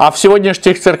большинство в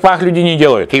сегодняшних церквах люди не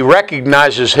делают. He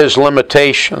recognizes his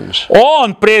limitations.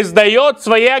 Он признает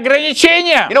свои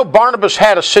ограничения. You know, Barnabas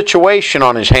had a situation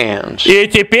on his hands. И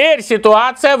теперь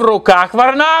ситуация в руках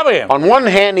Варнавы. On one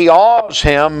hand, he awes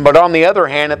him, but on the other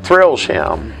hand, it thrills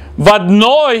him.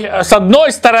 С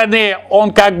одной стороны,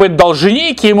 он как бы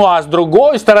должник ему, а с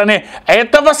другой стороны,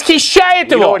 это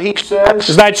восхищает You know его. what he says?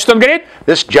 Знаете, что он говорит?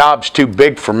 This job's too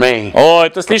big for me. О,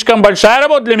 это слишком большая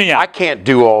работа для I меня. can't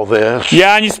do all this.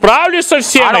 Я не справлюсь со I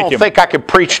всем don't этим. think I could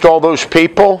preach to all those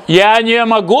people. Я не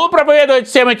могу проповедовать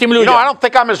всем этим You know, I людям. don't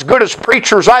think I'm as good as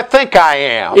preacher as I think I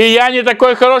am. И я не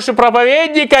такой хороший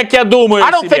проповедник, как я думаю I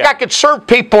о don't think себе. I could serve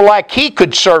people like he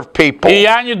could serve people. И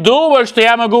я не думаю, что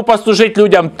я могу послужить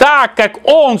людям так, как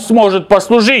он сможет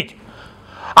послужить.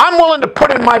 I'm willing to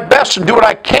put in my best and do what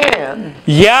I can,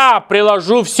 Я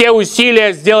приложу все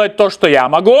усилия сделать то, что я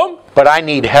могу, but I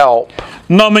need help.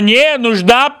 но мне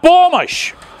нужна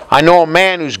помощь. I know a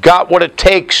man who's got what it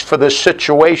takes for this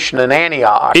situation in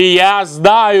Antioch. И я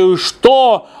знаю,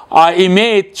 что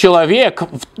имеет человек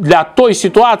для той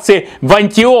ситуации в He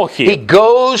Антиохии.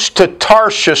 goes to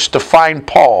Tarshish to find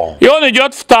Paul. И он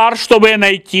идет в Тарс, чтобы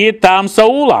найти там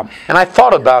Саула. And I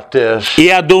thought about this. И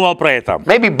я думал про это.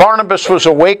 Maybe Barnabas was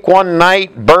awake one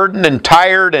night, burdened and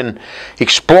tired, and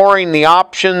exploring the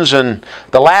options. And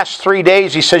the last 3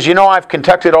 days, he says, you know, I've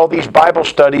conducted all these Bible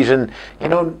studies, and, you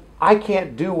know, I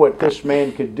can't do what this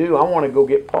man could do. I want to go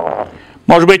get Paul.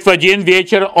 Может быть, в один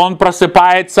вечер он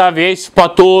просыпается весь в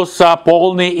поту,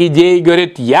 полный идей, и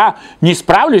говорит, я не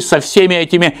справлюсь со всеми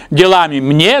этими делами.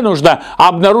 Мне нужно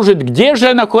обнаружить, где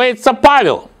же находится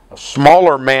Павел. A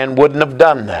smaller man wouldn't have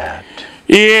done that.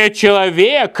 И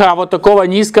человек вот такого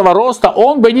низкого роста,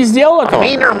 он бы не сделал A этого.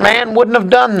 meaner man wouldn't have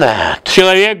done that.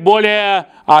 Человек более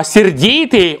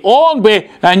сердитый, он бы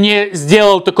не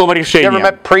сделал такого You ever решения.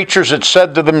 met preachers that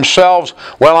said to themselves,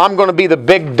 well, I'm going to be the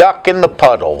big duck in the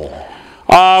puddle?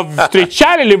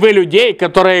 Встречали ли вы людей,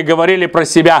 которые говорили про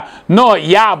себя, но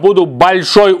я буду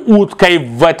большой уткой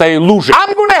в этой луже?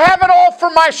 I'm going to have it all for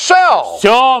myself.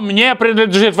 Все мне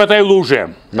принадлежит в этой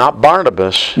луже. Not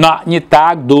Barnabas. Но не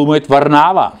так думает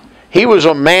Варнава. He was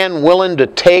a man willing to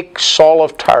take Saul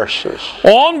of Tarsus.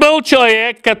 Он был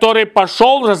человек, который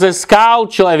пошел, разыскал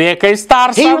человека из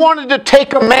Тарса. He wanted to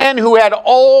take a man who had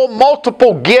all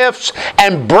multiple gifts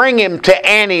and bring him to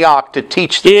Antioch to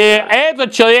teach them. И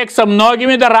этот человек со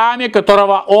многими дарами,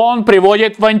 которого он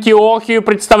приводит в Антиохию,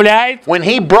 представляет. When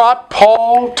he brought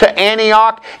Paul to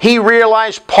Antioch, he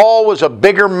realized Paul was a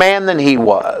bigger man than he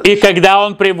was. И когда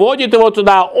он приводит его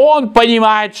туда, он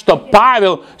понимает, что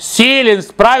Павел силен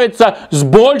справиться с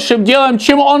большим делом,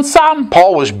 чем он сам.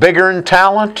 Paul was bigger in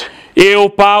talent. И у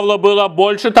Павла было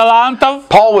больше талантов.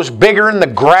 Paul was bigger in the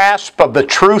grasp of the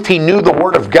truth. He knew the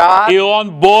Word of God. И он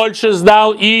больше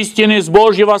знал истины с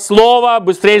Божьего Слова,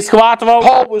 быстрее схватывал.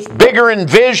 Paul was bigger in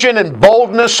vision and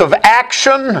boldness of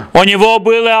action. У него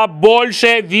было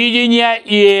больше видения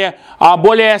и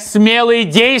более смелые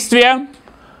действия.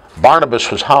 Barnabas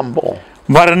was humble.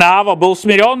 Варнава был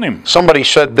смиренным. Somebody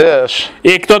said this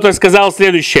И кто-то сказал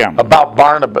следующее about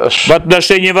Barnabas: в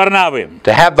отношении Варнавы.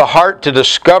 to have the heart to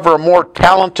discover a more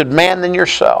talented man than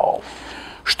yourself.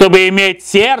 Чтобы иметь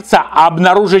сердце,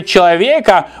 обнаружить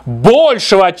человека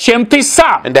большего, чем ты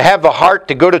сам. And to have the heart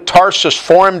to go to Tarsus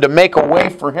for him, to make a way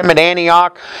for him at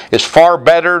Antioch, is far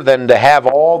better than to have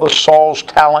all the Saul's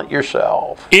talent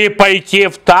yourself. И пойти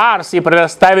в Тарс и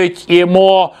предоставить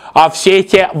ему все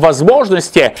эти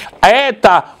возможности,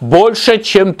 это больше,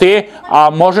 чем ты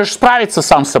можешь справиться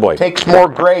сам с собой. It takes more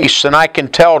grace than I can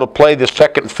tell to play the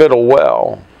second fiddle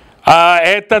well.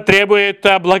 Это требует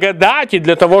благодати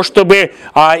для того, чтобы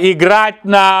играть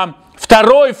на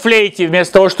второй флейте,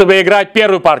 вместо того, чтобы играть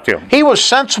первую партию. He was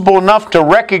sensible enough to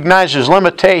recognize his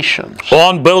limitations.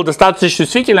 Он был достаточно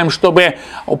чувствительным, чтобы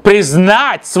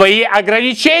признать свои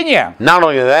ограничения. Not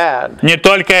only that, Не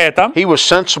только это. he was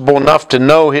sensible enough to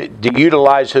know to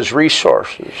utilize his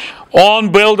resources.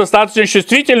 Он был достаточно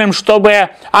чувствительным, чтобы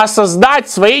осознать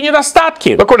свои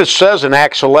недостатки. Look what it says in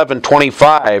Acts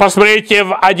 11:25. Посмотрите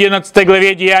в 11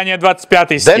 главе Деяния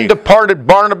 25 Then стих. departed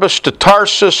Barnabas to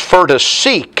Tarsus for to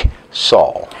seek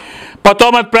Saul.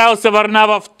 Потом отправился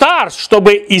Варнава в Тарс,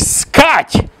 чтобы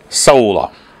искать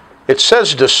Саула. It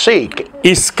says to seek.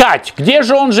 Искать. Где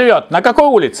же он живет? На какой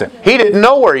улице? He didn't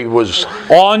know where he was.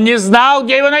 Он не знал,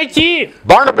 где его найти.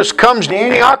 Barnabas comes to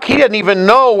Antioch. He didn't even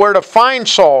know where to find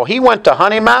Saul. He went to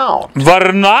hunt him out.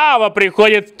 Варнава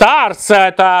приходит в Тарс,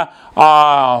 это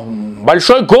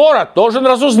большой город, должен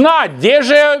разузнать, где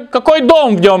же, какой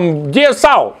дом в нем, где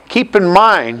Саул. Keep in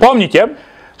mind, Помните?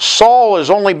 Saul has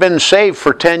only been saved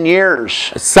for 10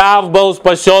 years. Савл был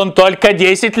спасен только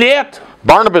 10 лет.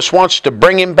 Barnabas wants to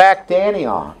bring him back to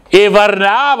Antioch. И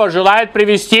Варнава желает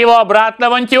привести его обратно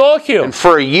в Антиохию. And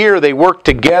for a year they worked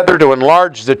together to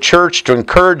enlarge the church, to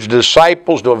encourage the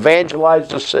disciples, to evangelize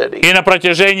the city. И на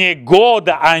протяжении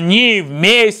года они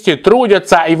вместе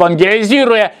трудятся,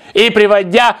 евангелизируя и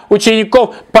приводя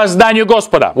учеников к познанию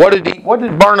Господа. What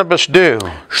did Barnabas do?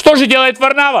 Что же делает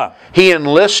Варнава? He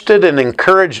enlisted and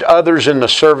encouraged others in the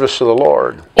service of the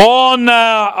Lord. Он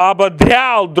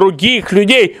ободрял других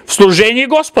людей в служении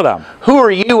Господа. Who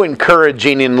are you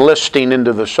encouraging enlisting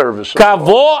into the service of the Lord?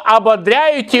 Кого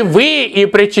ободряете вы и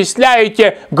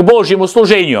причисляете к Божьему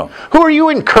служению? Who are you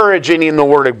encouraging in the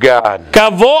Word of God?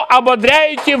 Кого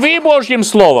ободряете вы Божьим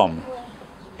Словом?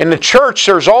 In the church,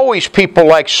 there's always people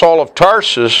like Saul of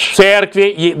Tarsus. В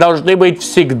церкви должны быть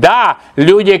всегда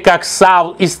люди, как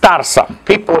Савл из Тарса.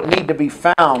 People that need to be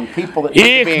found. People that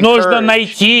need to be Их нужно encouraged.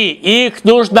 найти, их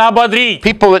нужно ободрить.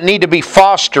 People that need to be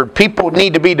fostered. People that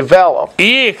need to be developed.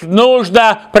 Их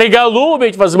нужно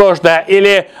приголубить, возможно,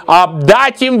 или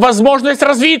дать им возможность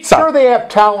развиться. Sure, they have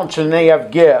talents and they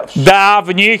have gifts. Да,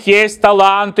 в них есть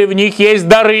таланты, в них есть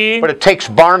дары, But it takes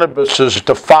Barnabases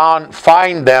to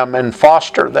find them and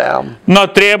foster them. но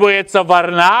требуется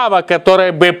Варнава,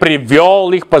 который бы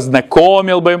привел их,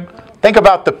 познакомил бы. Think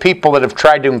about the people that have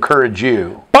tried to encourage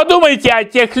you. Подумайте о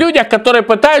тех людях, которые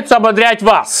пытаются ободрять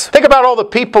вас. Think about all the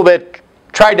people that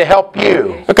tried to help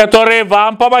you. которые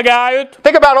вам помогают,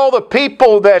 Think about all the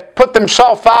people that put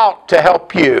themselves out to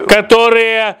help you.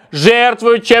 которые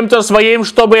жертвуют чем-то своим,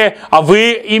 чтобы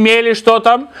вы имели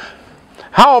что-то.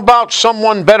 How about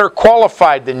someone better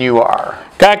qualified than you are?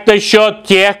 Как насчет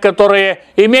тех, которые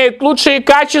имеют лучшие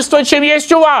качества, чем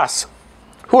есть у вас?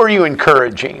 Who are you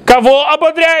encouraging? Кого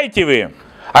ободряете вы?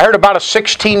 I heard about a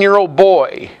 16-year-old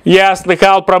boy. Я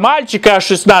слыхал про мальчика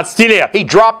 16 лет, He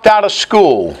dropped out of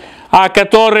school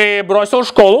который бросил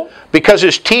школу, because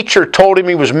his teacher told him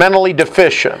he was mentally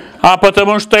deficient.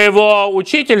 потому что его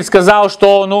учитель сказал,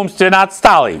 что он умственно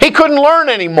отсталый. He couldn't learn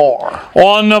anymore.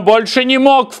 Он больше не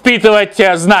мог впитывать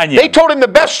They знания. told him the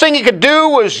best thing he could do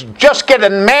was just get a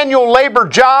manual labor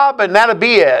job and that'd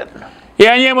be it. И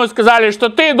они ему сказали, что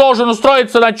ты должен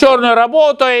устроиться на черную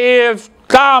работу и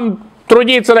там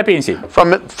трудиться до пенсии.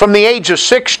 From the age of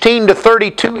 16 to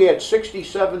 32, he had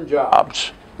 67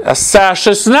 jobs. С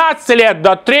 16 лет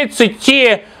до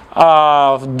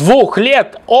 32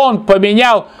 лет он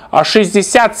поменял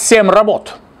 67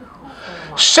 работ.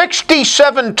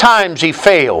 67 times he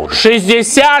failed.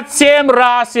 67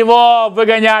 раз его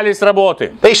выгоняли с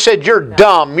работы. They said, you're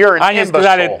dumb, you're an Они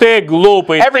сказали, imbecile. ты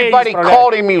глупый, ты Everybody исправляй.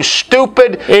 called him you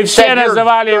stupid. И все Said,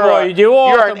 называли его you're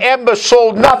идиотом. an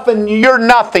imbecile, nothing, you're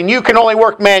nothing. You can only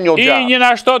work manual И ни jobs.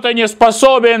 на что ты не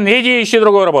способен, иди ищи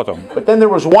другую работу. But then there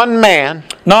was one man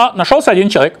Но нашелся один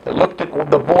человек, that looked at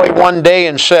the boy one day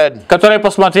and said, который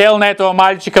посмотрел на этого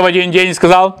мальчика в один день и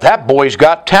сказал, that boy's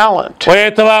got talent. у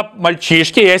этого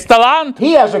мальчишки есть талант,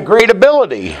 He has a great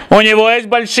ability. у него есть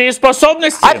большие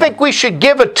способности. I think we should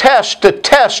give a test to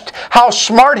test how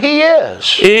smart he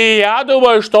is. И я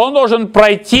думаю, что он должен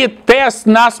пройти тест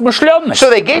на смышленность. So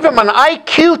they gave him an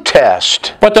IQ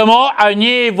test. Потому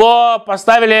они его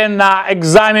поставили на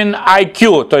экзамен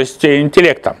IQ, то есть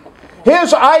интеллекта.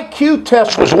 His IQ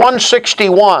test was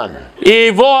 161. И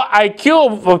его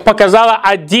IQ показало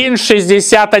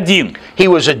 1,61. He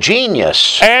was a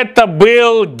genius. Это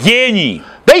был гений.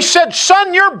 They said,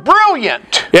 son, you're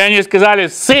brilliant. И они сказали,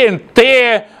 сын,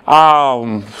 ты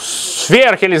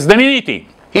сверх или знаменитый.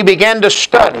 He began to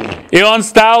study. И он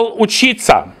стал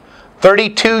учиться.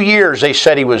 32 years they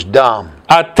said he was dumb.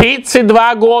 А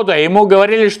 32 года ему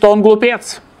говорили, что он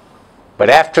глупец. But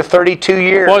after 32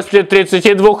 years, После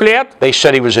 32 лет they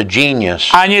said he was a genius.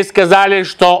 они сказали,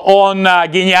 что он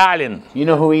гениален. You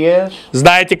know who he is?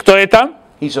 Знаете, кто это?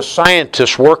 He's a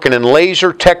scientist working in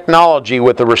laser technology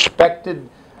with a respected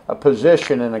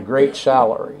position and a great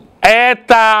salary.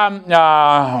 Это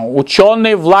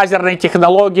ученый в лазерной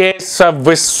технологии с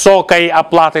высокой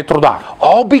оплатой труда.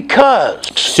 All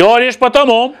because Все лишь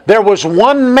потому, there was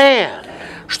one man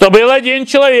что был один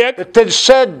человек, that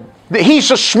said that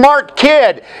he's a smart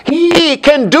kid. He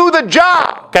can do the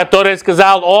job. который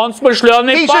сказал, он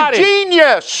смышленый He's a парень,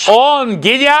 genius. он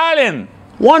гениален.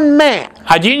 One man.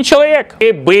 Один человек.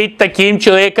 И быть таким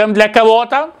человеком для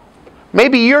кого-то,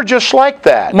 Maybe you're just like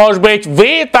that. может быть,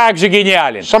 вы также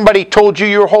гениален. Somebody told you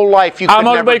your whole life you А could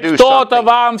может never быть, do кто-то something.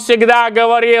 вам всегда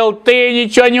говорил, ты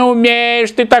ничего не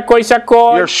умеешь, ты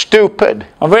такой-сякой, You're stupid.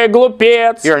 вы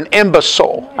глупец, You're an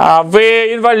imbecile.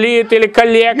 вы инвалид или The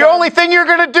коллега. only thing you're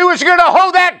going to do is you're going to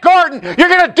hoe that garden. You're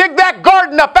going to dig that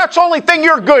garden up. That's the only thing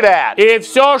you're good at. И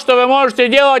все, что вы можете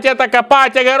делать, это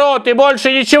копать огород и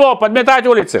больше ничего, подметать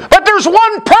улицы. But there's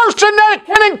one person that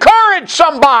can encourage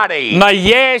somebody. Но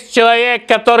есть человек,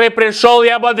 который пришел и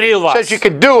ободрил вас, Says you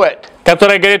can do it.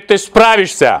 который говорит, ты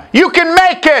справишься, You can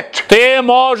make it. ты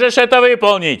можешь это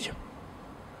выполнить.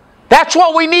 That's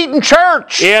what we need in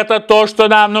church. И это то, что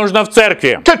нам нужно в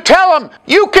церкви. To tell them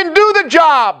you can do the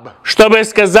job. Чтобы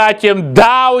сказать им,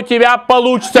 да, у тебя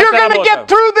получится You're эта going to get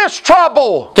работа. through this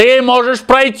trouble. Ты можешь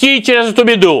пройти через эту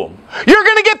беду. You're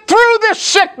going to get through this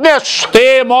sickness.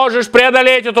 Ты можешь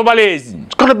преодолеть эту болезнь.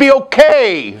 It's going to be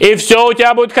okay. И все у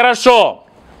тебя будет хорошо.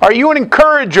 Are you an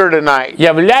encourager tonight?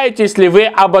 Являетесь ли вы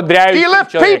Do you ободряющим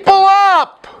lift человеком? people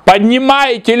up?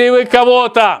 Поднимаете ли вы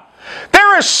кого-то?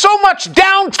 There is so much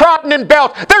downtrodden in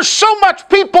Belt. There's so much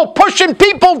people pushing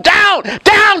people down,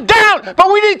 down, down.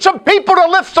 But we need some people to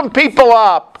lift some people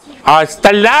up. А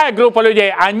остальная группа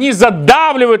людей, они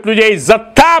задавливают людей,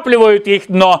 затапливают их,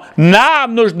 но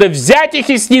нам нужно взять их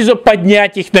и снизу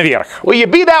поднять их наверх. Will you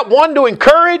be that one to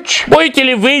encourage? Будете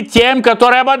ли вы тем,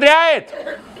 который ободряет?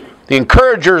 The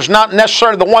encourager is not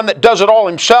necessarily the one that does it all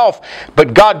himself,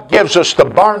 but God gives us the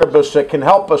Barnabas that can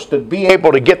help us to be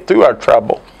able to get through our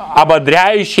trouble.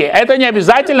 Ободряющий. Это не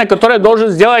обязательно, который должен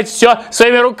сделать все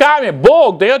своими руками.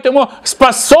 Бог дает ему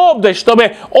способность,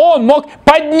 чтобы он мог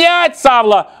поднять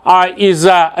Савла из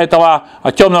этого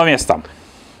темного места.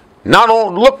 Not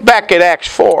only, look back at Acts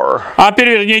 4. А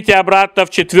переверните обратно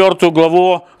в 4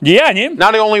 главу Деяний.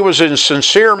 Not only was he a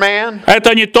sincere man,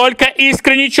 Это не только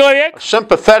искренний человек, a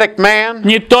sympathetic man,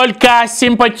 не только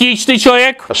симпатичный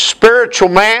человек, a spiritual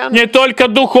man, не только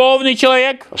духовный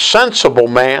человек, a sensible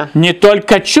man, не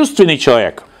только чувственный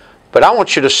человек. but I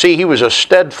want you to see he was a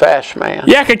steadfast man.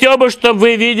 Я хотел бы, чтобы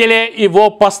вы видели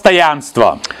его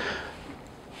постоянство.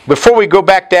 Before we go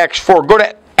back to Acts 4, go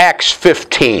to Acts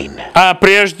 15. А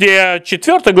прежде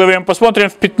 4 главы мы посмотрим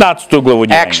в 15 главу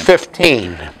Acts Деяний.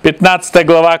 15. 15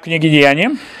 глава книги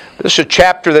Деяний. This is a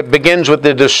chapter that begins with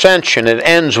the dissension. It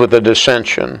ends with the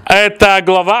dissension. Эта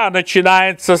глава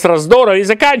начинается с раздора и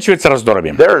заканчивается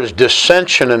раздорами. There is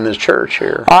dissension in the church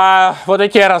here. А вот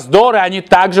эти раздоры, они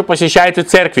также посещают и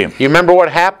церкви. You remember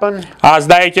what happened? А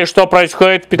знаете, что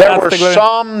происходит в There were 15 главе?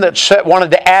 some that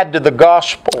wanted to add to the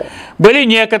gospel. Были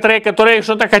некоторые, которые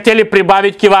что-то хотели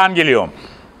прибавить к Евангелию.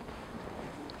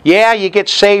 Yeah, you get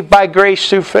saved by grace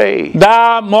through faith,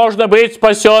 Да, можно быть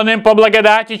спасенным по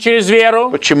благодати через веру,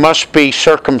 but you must be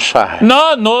circumcised.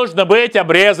 но нужно быть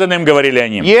обрезанным, говорили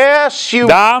они. Yes, you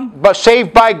Да.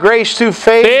 saved by grace through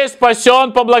faith, Ты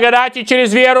спасен по благодати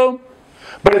через веру,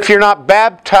 but if you're not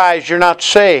baptized, you're not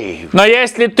saved. но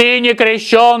если ты не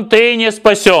крещен, ты не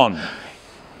спасен.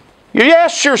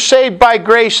 Yes, you're saved by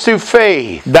grace through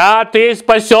faith, Да, ты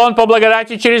спасен по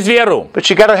благодати через веру, but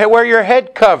you got to wear your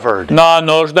head covered. но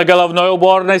нужно головной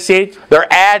убор носить. They're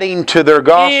adding to their И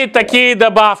gospel. такие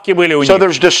добавки были у So них.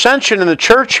 there's dissension in the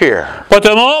church here.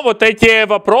 Потому вот эти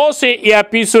вопросы и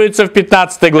описываются в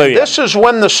 15 главе. This is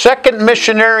when the second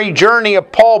missionary journey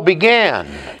of Paul began.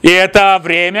 И это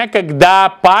время, когда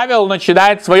Павел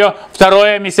начинает свое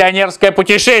второе миссионерское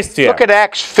путешествие. Look at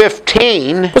Acts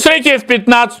 15, Посмотрите в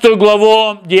 15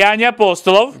 главу Деяний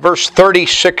апостолов, verse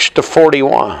 36 to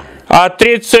 41.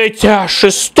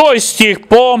 36 стих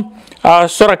по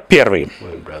 41.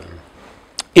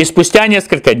 И спустя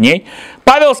несколько дней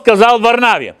Павел сказал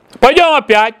Варнаве: «Пойдем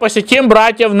опять посетим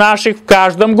братьев наших в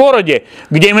каждом городе,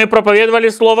 где мы проповедовали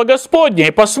Слово Господне,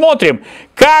 и посмотрим,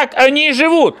 как они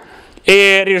живут».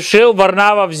 И решил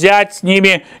Варнава взять с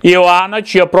ними Иоанна,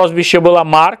 чье прозвище было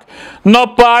Марк. Но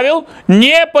Павел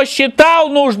не посчитал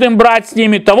нужным брать с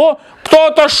ними того, кто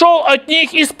отошел от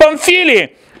них из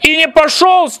Памфилии, и не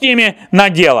пошел с ними на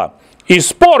дело. И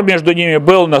спор между ними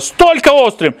был настолько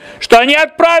острым, что они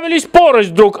отправились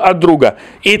порознь друг от друга.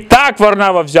 И так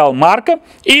Варнава взял Марка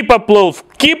и поплыл в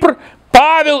Кипр.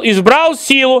 Павел избрал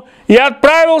силу и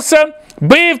отправился,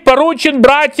 быв поручен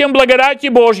братьям благодати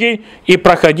Божьей, и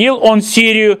проходил он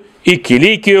Сирию и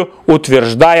Киликию,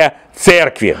 утверждая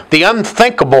церкви. The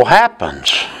unthinkable happens.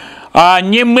 А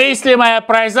немыслимое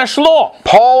произошло.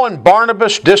 Paul and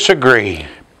Barnabas disagree.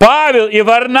 Павел и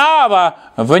Варнава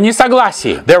в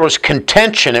несогласии. There was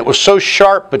contention. It was so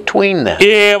sharp between them.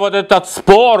 И вот этот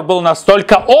спор был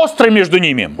настолько острый между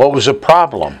ними. What was the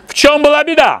problem? В чем была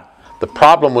беда? The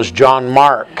problem was John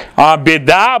Mark. А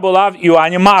беда была в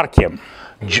Иоанне Марке.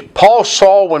 Paul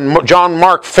saw when John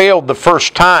Mark failed the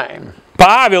first time.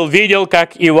 Павел видел,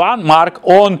 как Иоанн Марк,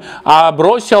 он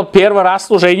бросил первый раз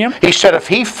служение. He said if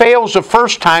he fails the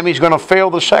first time, he's going to fail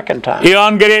the second time. И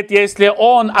он говорит, если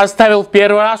он оставил в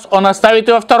первый раз, он оставит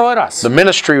и во второй раз. The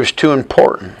ministry was too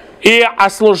important. И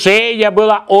служение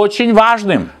было очень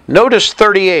важным. Notice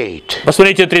 38.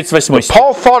 Посмотрите 38 стих.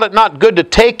 Paul thought it not good to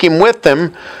take him with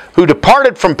him, who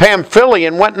departed from Pamphylia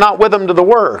and went not with him to the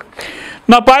work.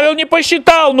 Но Павел не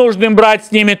посчитал нужным брать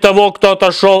с ними того, кто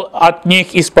отошел от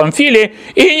них из Памфилии,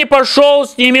 и не пошел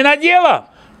с ними на дело.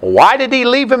 Why did he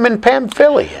leave him in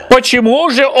Pamphylia? Почему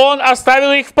же он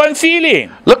оставил их в Памфилии?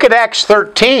 Look at Acts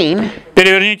 13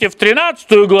 Переверните в 13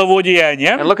 главу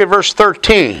Деяния, and look at verse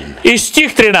 13. и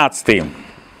стих 13.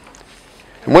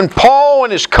 When Paul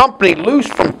and his company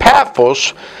loosed from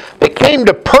Paphos, they came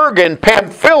to Perga in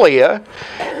Pamphylia.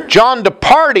 John,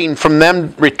 departing from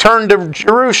them, returned to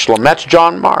Jerusalem. That's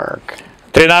John Mark.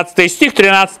 13 стих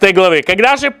 13 главы.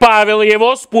 Когда же Павел и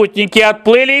его спутники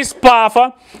отплыли из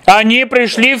Пафа, они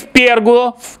пришли в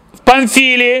Пергу, в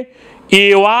Памфилии,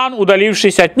 и Иоанн,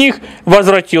 удалившись от них,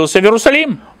 возвратился в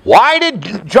Иерусалим. Why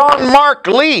did John Mark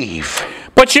leave?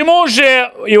 Почему же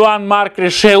Иоанн Марк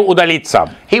решил удалиться?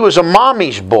 He was a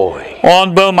mommy's boy.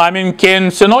 Он был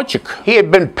маменькин сыночек. He had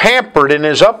been pampered in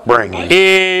his upbringing.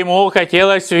 И ему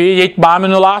хотелось видеть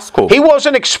мамину ласку. He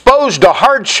wasn't exposed to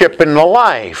hardship in the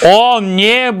life. Он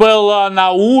не был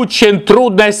научен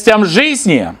трудностям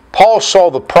жизни. Paul saw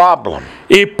the problem.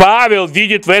 И Павел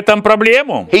видит в этом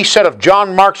проблему. He said if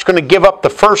John Mark's going to give up the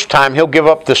first time, he'll give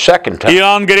up the second time. И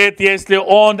он говорит, если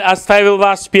он оставил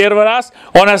вас в первый раз,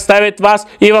 он оставит вас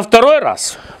и во второй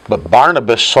раз. But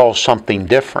Barnabas saw something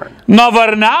different. Но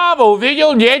Варнава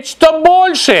увидел нечто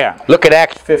большее. Look at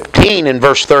Acts 15 and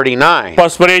verse 39.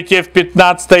 Посмотрите в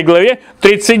 15 главе,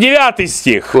 39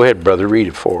 стих. Go ahead, brother, read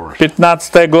it for us.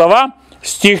 15 глава,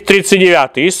 стих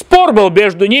 39. «И спор был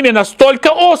между ними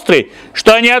настолько острый,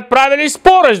 что они отправились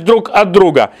порознь друг от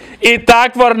друга. И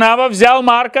так Варнава взял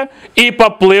Марка и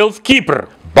поплыл в Кипр».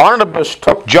 Barnabas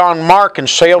took John Mark and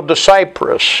sailed to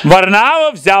Cyprus.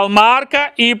 Варнава взял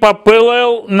Марка и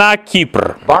поплыл на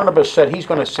Кипр. Barnabas said he's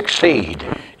going to succeed.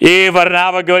 И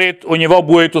Варнава говорит, у него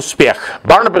будет успех.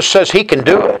 Barnabas says he can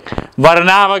do it.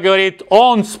 Варнава говорит,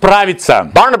 он справится.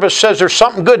 Barnabas says there's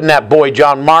something good in that boy,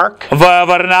 John Mark.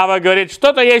 Варнава говорит,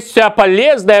 что-то есть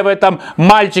полезное в этом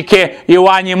мальчике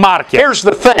Иоанне Марке. Here's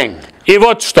the thing. И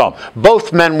вот что.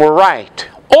 Both men were right.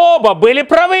 Оба были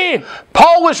правы.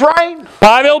 Paul was right,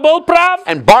 Павел был прав,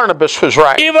 and Barnabas was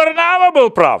right. и Варнава был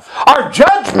прав. Our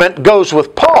judgment goes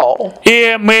with Paul,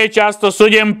 И мы часто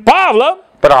судим Павла,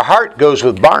 but our heart goes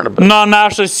with Barnabas. но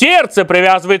наше сердце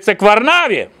привязывается к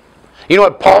Варнаве. You know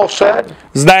what Paul said?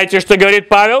 Знаете, что говорит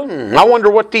Павел? I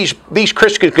wonder what these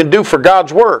Christians can do for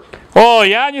God's work. О,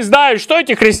 я не знаю, что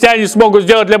эти христиане смогут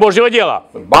сделать для Божьего дела.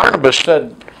 Barnabas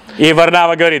said, И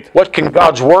Варнава говорит, what can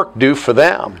God's work do for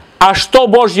them? а что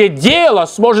Божье дело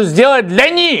сможет сделать для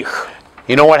них?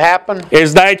 You know what happened? И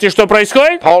знаете, что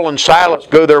происходит? Paul and Silas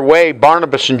go their way,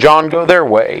 Barnabas and John go their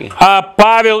way. А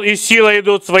Павел и Сила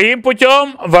идут своим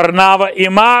путем, Варнава и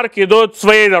Марк идут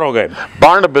своей дорогой.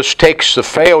 Barnabas takes the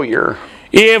failure.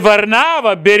 И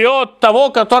Варнава берет того,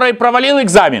 который провалил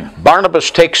экзамен.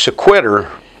 Barnabas takes the quitter.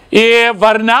 И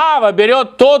Варнава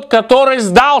берет тот, который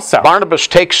сдался. Barnabas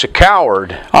takes the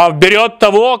coward. А берет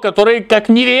того, который как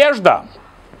невежда.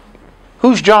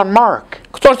 Who's John Mark?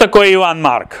 Кто же такой Иоанн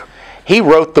Марк? He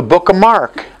wrote the book of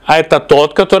Mark. А это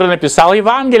тот, который написал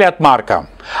Евангелие от Марка.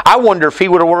 I wonder if he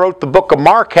would have wrote the book of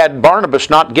Mark had Barnabas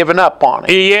not given up on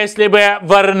И it. если бы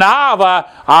Варнава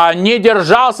не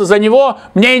держался за него,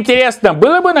 мне интересно,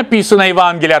 было бы написано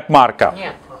Евангелие от Марка?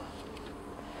 Нет.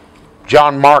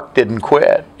 John Mark didn't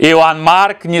quit Иоанн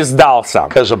Марк не сдался.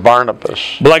 because of Barnabas.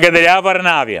 Благодаря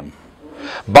Варнаве.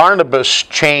 Barnabas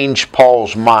changed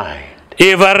Paul's mind.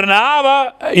 И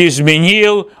Варнава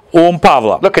изменил ум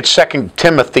Павла. Look at 2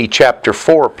 Timothy chapter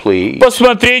 4, please.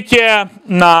 Посмотрите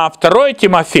на 2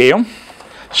 Тимофею.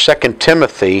 2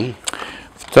 Timothy,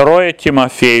 2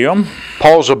 Тимофею,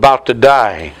 Paul's about to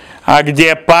die.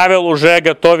 где Павел уже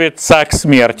готовится к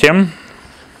смерти.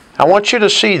 I want you to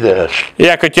see this,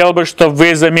 Я хотел бы, чтобы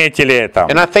вы заметили это.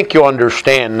 and I think you'll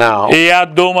understand now. И я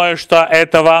думаю, что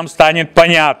это вам станет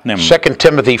понятным. 2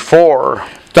 Timothy 4,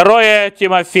 2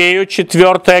 Тимофею,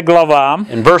 4 глава,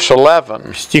 in verse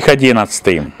 11, стих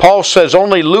 11. Paul says,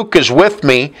 only Luke is with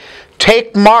me.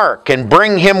 Take Mark and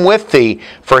bring him with thee,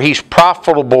 for he's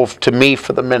profitable to me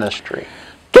for the ministry.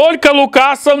 «Только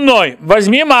Лука со мной,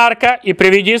 возьми Марка и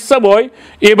приведи с собой,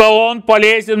 ибо он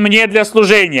полезен мне для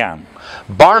служения».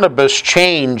 Barnabas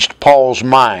changed Paul's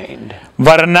mind.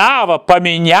 Варнава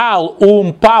поменял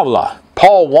ум Павла.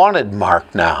 Paul wanted Mark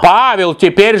now. Павел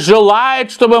теперь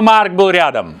желает, чтобы Марк был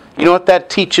рядом. You know what that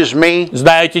teaches me?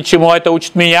 Знаете, чему это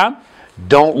учит меня?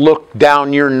 Don't look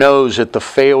down your nose at the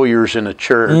failures in a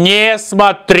church. Не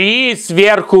смотри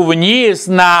сверху вниз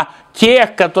на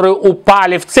тех, которые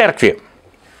упали в церкви.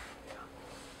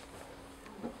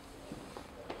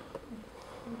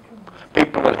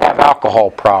 People that have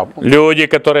alcohol problems. Люди,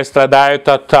 которые страдают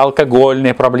от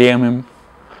алкогольной проблемы.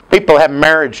 People have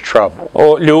marriage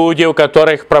trouble. Люди, у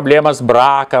которых проблема с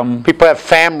браком. People have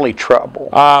family trouble.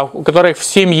 У которых в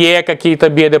семье какие-то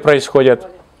беды происходят.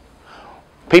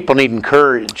 People need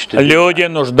encouraged. Люди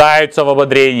нуждаются в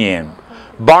ободрении.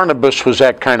 Barnabas was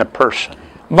that kind of person.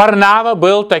 Варнава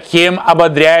был таким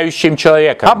ободряющим How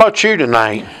человеком. about you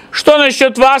tonight? Что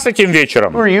насчет вас этим Who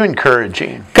вечером? are you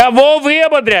encouraging? Кого вы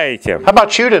ободряете? How about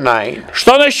you tonight?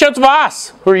 Что насчет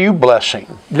вас? Who are you blessing?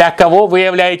 Для кого вы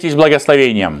являетесь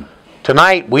благословением?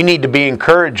 Tonight we need to be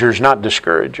encouragers, not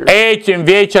discouragers. Этим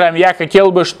вечером я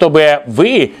хотел бы, чтобы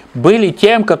вы были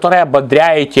тем, которые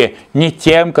ободряете, не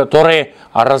тем, которые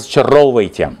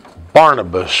разочаровываете.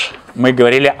 Barnabas, Мы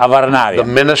говорили о the Варнаве.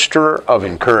 minister of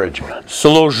encouragement.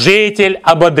 Служитель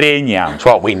ободрения. That's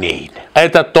what we need.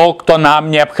 Это то, кто нам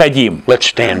необходим. Let's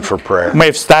stand for prayer.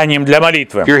 Мы встанем для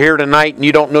молитвы. If you're here tonight and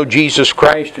you don't know Jesus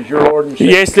Christ as your Lord and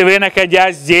Savior, Если вы,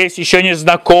 находясь здесь, еще не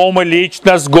знакомы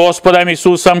лично с Господом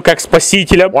Иисусом как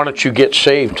Спасителем, why don't you get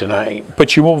saved tonight?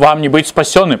 почему вам не быть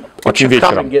спасенным Why don't этим you come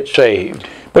вечером? and get saved?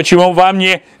 Почему вам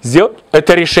не сделать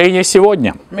это решение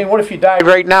сегодня? I mean, what if you died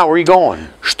right now? Where are you going?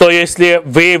 Что если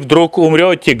вы вдруг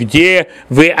умрете, где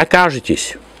вы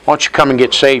окажетесь? Why Why don't you come and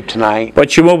get saved tonight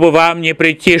Почему бы вам не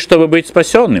прийти, чтобы быть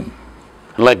спасенным?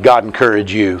 and let God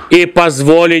encourage you? И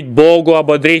позволить Богу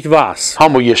ободрить вас.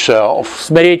 Humble yourself.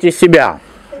 Смирите себя.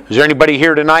 Is there anybody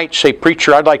here tonight say,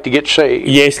 preacher, I'd like to get saved?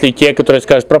 Есть ли те, которые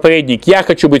скажут, проповедник, я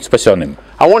хочу быть спасенным?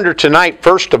 I wonder tonight,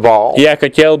 first of all, Я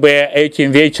хотел бы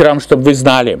этим вечером, чтобы вы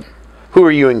знали, who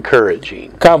are you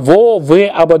encouraging? кого вы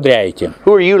ободряете,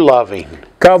 Who are you loving?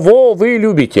 кого вы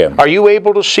любите. Are you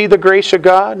able to see the grace of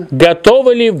God?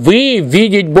 Готовы ли вы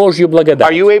видеть Божью Are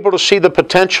благодать? you able to see the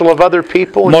potential of other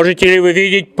people? Можете ли вы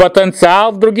видеть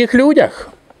потенциал в других людях?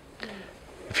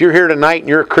 If you're here tonight and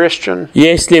you're a Christian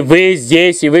Если вы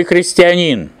здесь и вы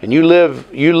христианин, and you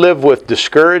live with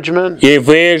discouragement и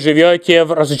вы живете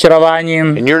в разочаровании,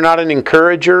 and you're not an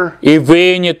encourager, и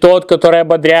вы не тот, который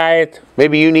ободряет,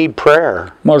 maybe you need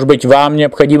prayer. может быть, вам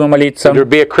необходимо молиться. There'd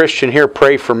be a Christian here,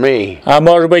 pray for me. А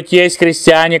может быть, есть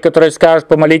христиане, которые скажут,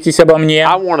 помолитесь обо мне.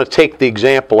 I want to take the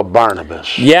example of Barnabas.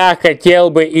 Я хотел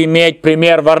бы иметь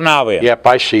пример Варнавы. Yep,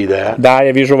 I see that. Да,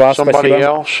 я вижу вас, Somebody спасибо.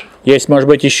 else? Есть, может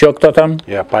быть, еще кто-то?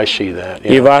 Yep, I see that.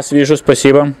 И Yeah. вас вижу,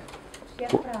 спасибо.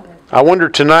 I wonder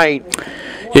tonight,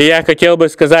 И я хотел бы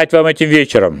сказать вам этим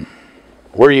вечером,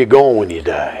 where are you going when you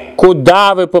die?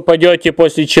 куда вы попадете,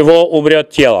 после чего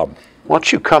умрет тело? Why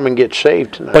don't you come and get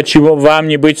saved tonight? Почему вам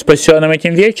не быть спасенным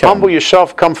этим вечером? Humble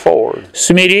yourself, come forward.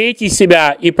 Смирите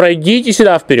себя и пройдите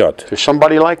сюда вперед. There's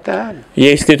somebody like that?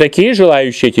 Есть ли такие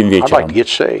желающие этим I'd like to вечером, get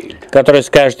saved. которые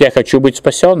скажут, я хочу быть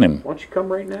спасенным? Why don't you come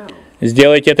right now?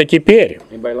 Сделайте это теперь,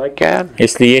 Anybody like that?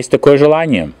 если есть такое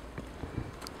желание.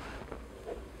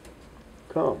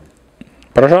 Come.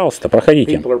 Пожалуйста,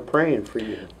 проходите. People are praying for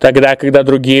you. Тогда, когда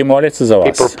другие молятся за People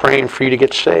вас, are praying for you to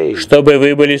get saved. чтобы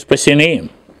вы были спасены.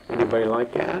 Anybody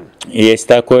like that? Есть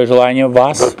такое желание в But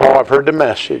вас. Paul, I've heard the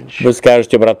message, Вы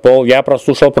скажете, брат Пол, я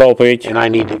прослушал проповедь, and I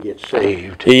need to get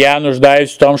saved. и я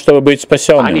нуждаюсь в том, чтобы быть I need to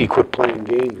спасенным. quit playing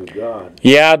games with God.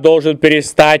 Я должен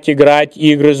перестать играть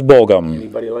игры с Богом.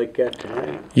 Anybody like that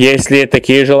tonight? Есть ли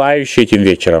такие желающие этим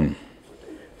вечером?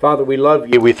 Father, we love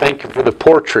you. We thank you for the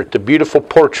portrait, the beautiful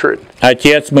portrait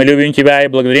Отец, мы любим Тебя и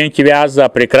благодарим Тебя за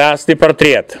прекрасный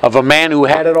портрет of a man who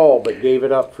had it all but gave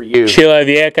it up for you.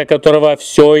 человека, которого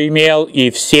все имел и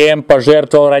всем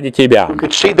пожертвовал ради Тебя,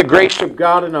 Could see the grace of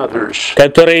God in others,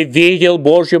 который видел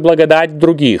Божью благодать в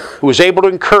других, who was able to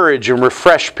encourage and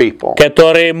refresh people.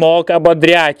 который мог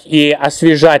ободрять и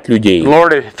освежать людей.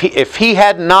 Lord, if he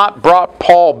had not brought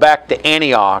Paul back to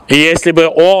Antioch, И если бы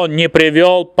он не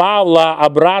привел Павла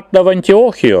обратно в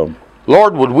Антиохию,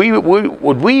 Lord, would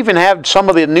we even have some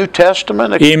of the New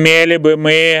Testament? имели бы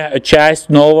мы часть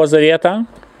Нового Завета?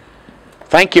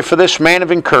 Thank you for this man of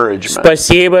encouragement.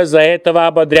 Спасибо за этого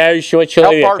ободряющего Help our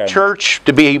человека. church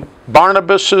to be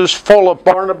Barnabases, full of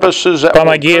Barnabases that will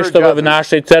Помоги, encourage чтобы в others.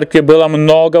 нашей церкви было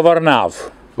много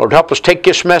Варнав. Lord, help us take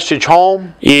this message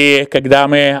home, И когда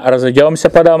мы разойдемся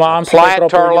по домам, с этой apply it to our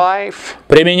проповедью, life,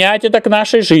 применять это к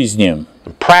нашей жизни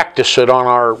and practice it on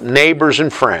our neighbors and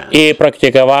friends. и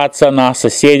практиковаться на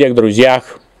соседях,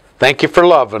 друзьях. Thank you for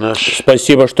loving us.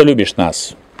 Спасибо, что любишь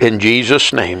нас. In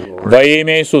Jesus' name, Lord. Во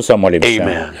имя Иисуса молимся.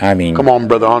 Amen. Аминь. Come on,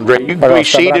 Brother Andre. You can be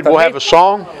Пожалуйста, seated. брат We'll have a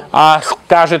song.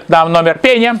 Скажет нам номер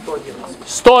пения.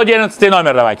 111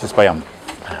 номер давайте споем.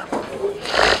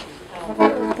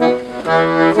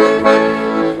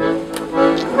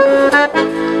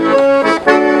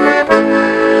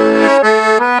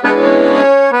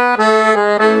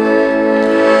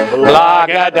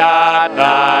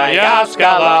 Благодатная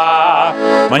скала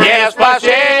мне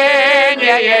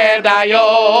спасение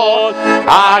дает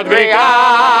от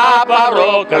греха,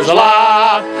 порока,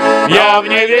 зла. Я в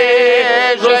ней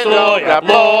вижу свой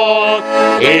оплот,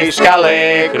 из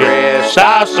скалы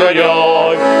креста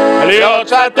сует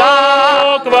льется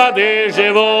ток воды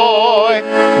живой.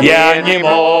 Я не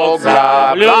мог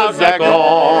соблюдать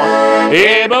закон,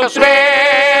 и был в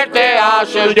смерти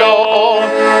осужден.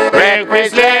 Грех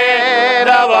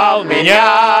преследовал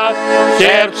меня,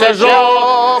 сердце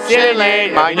жег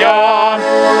сильным огнем,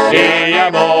 и я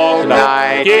мог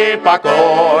найти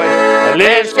покой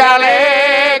лишь в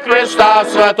скале креста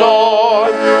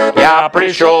святой. Я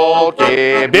пришел к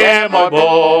тебе, мой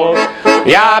Бог,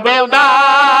 я был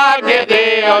наг, где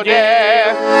ты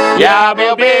одет, я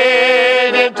был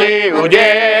беден, ты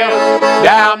удел,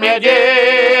 дал мне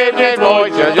дивный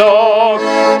твой цветок,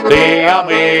 ты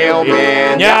омыл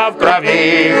меня в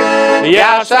крови,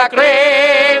 я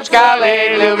сокрыт в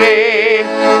скале любви.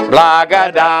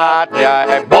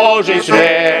 Благодатный Божий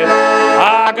свет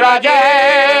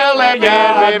оградил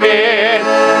меня любви.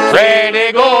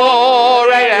 Среди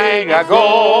горы и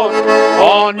огонь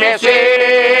он мне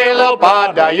силу подал.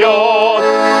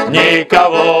 дает,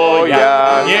 никого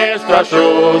я не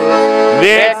страшусь,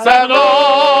 ведь со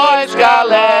мной в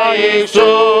скале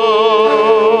Иисус.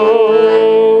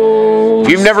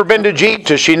 If you've never been to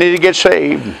Jesus, you need to get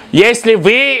saved. Если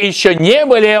вы еще не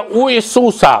были у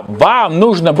Иисуса, вам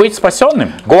нужно быть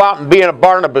спасенным. Go out and be a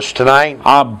Barnabas tonight.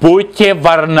 А будьте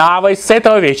Варнавой с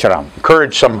этого вечера.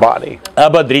 Encourage somebody.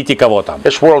 Ободрите кого-то.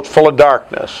 This world's full of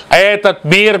darkness, Этот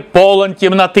мир полон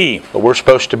темноты, but we're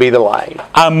supposed to be the light.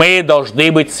 а мы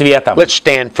должны быть светом. Let's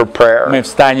stand for prayer. Мы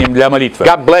встанем для молитвы.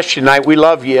 God bless you tonight. We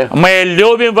love you. Мы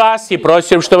любим вас и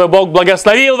просим, чтобы Бог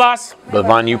благословил вас. But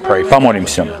Vaughn, you pray for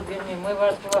Помолимся. Мы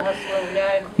вас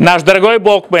благословляем. Наш дорогой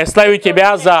Бог, мы славим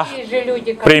Тебя за Такие же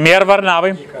люди, как пример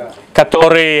Варнавы,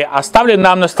 который оставлен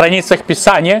нам на страницах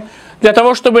Писания, для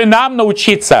того, чтобы нам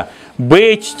научиться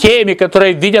быть теми,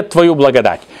 которые видят Твою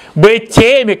благодать, быть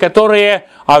теми, которые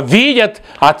видят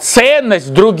ценность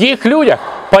в других людях,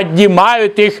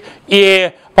 поднимают их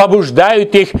и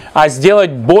побуждают их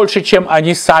сделать больше, чем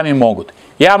они сами могут.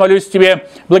 Я молюсь Тебе,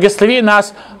 благослови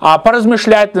нас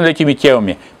поразмышлять над этими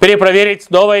темами, перепроверить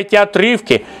снова эти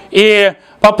отрывки и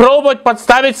попробовать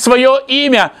подставить свое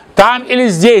имя там или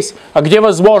здесь, где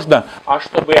возможно,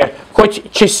 чтобы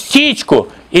хоть частичку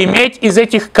иметь из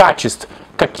этих качеств,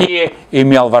 какие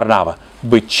имел Варнава.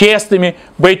 Быть честными,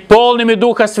 быть полными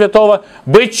Духа Святого,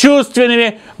 быть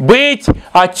чувственными, быть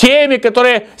теми,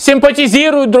 которые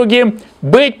симпатизируют другим,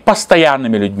 быть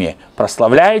постоянными людьми.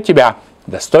 Прославляю Тебя,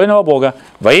 достойного Бога,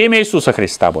 во имя Иисуса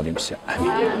Христа молимся.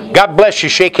 Аминь. God bless you.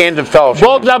 Shake hands and fellowship.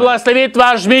 Бог да благословит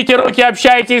вас, жмите руки,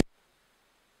 общайтесь.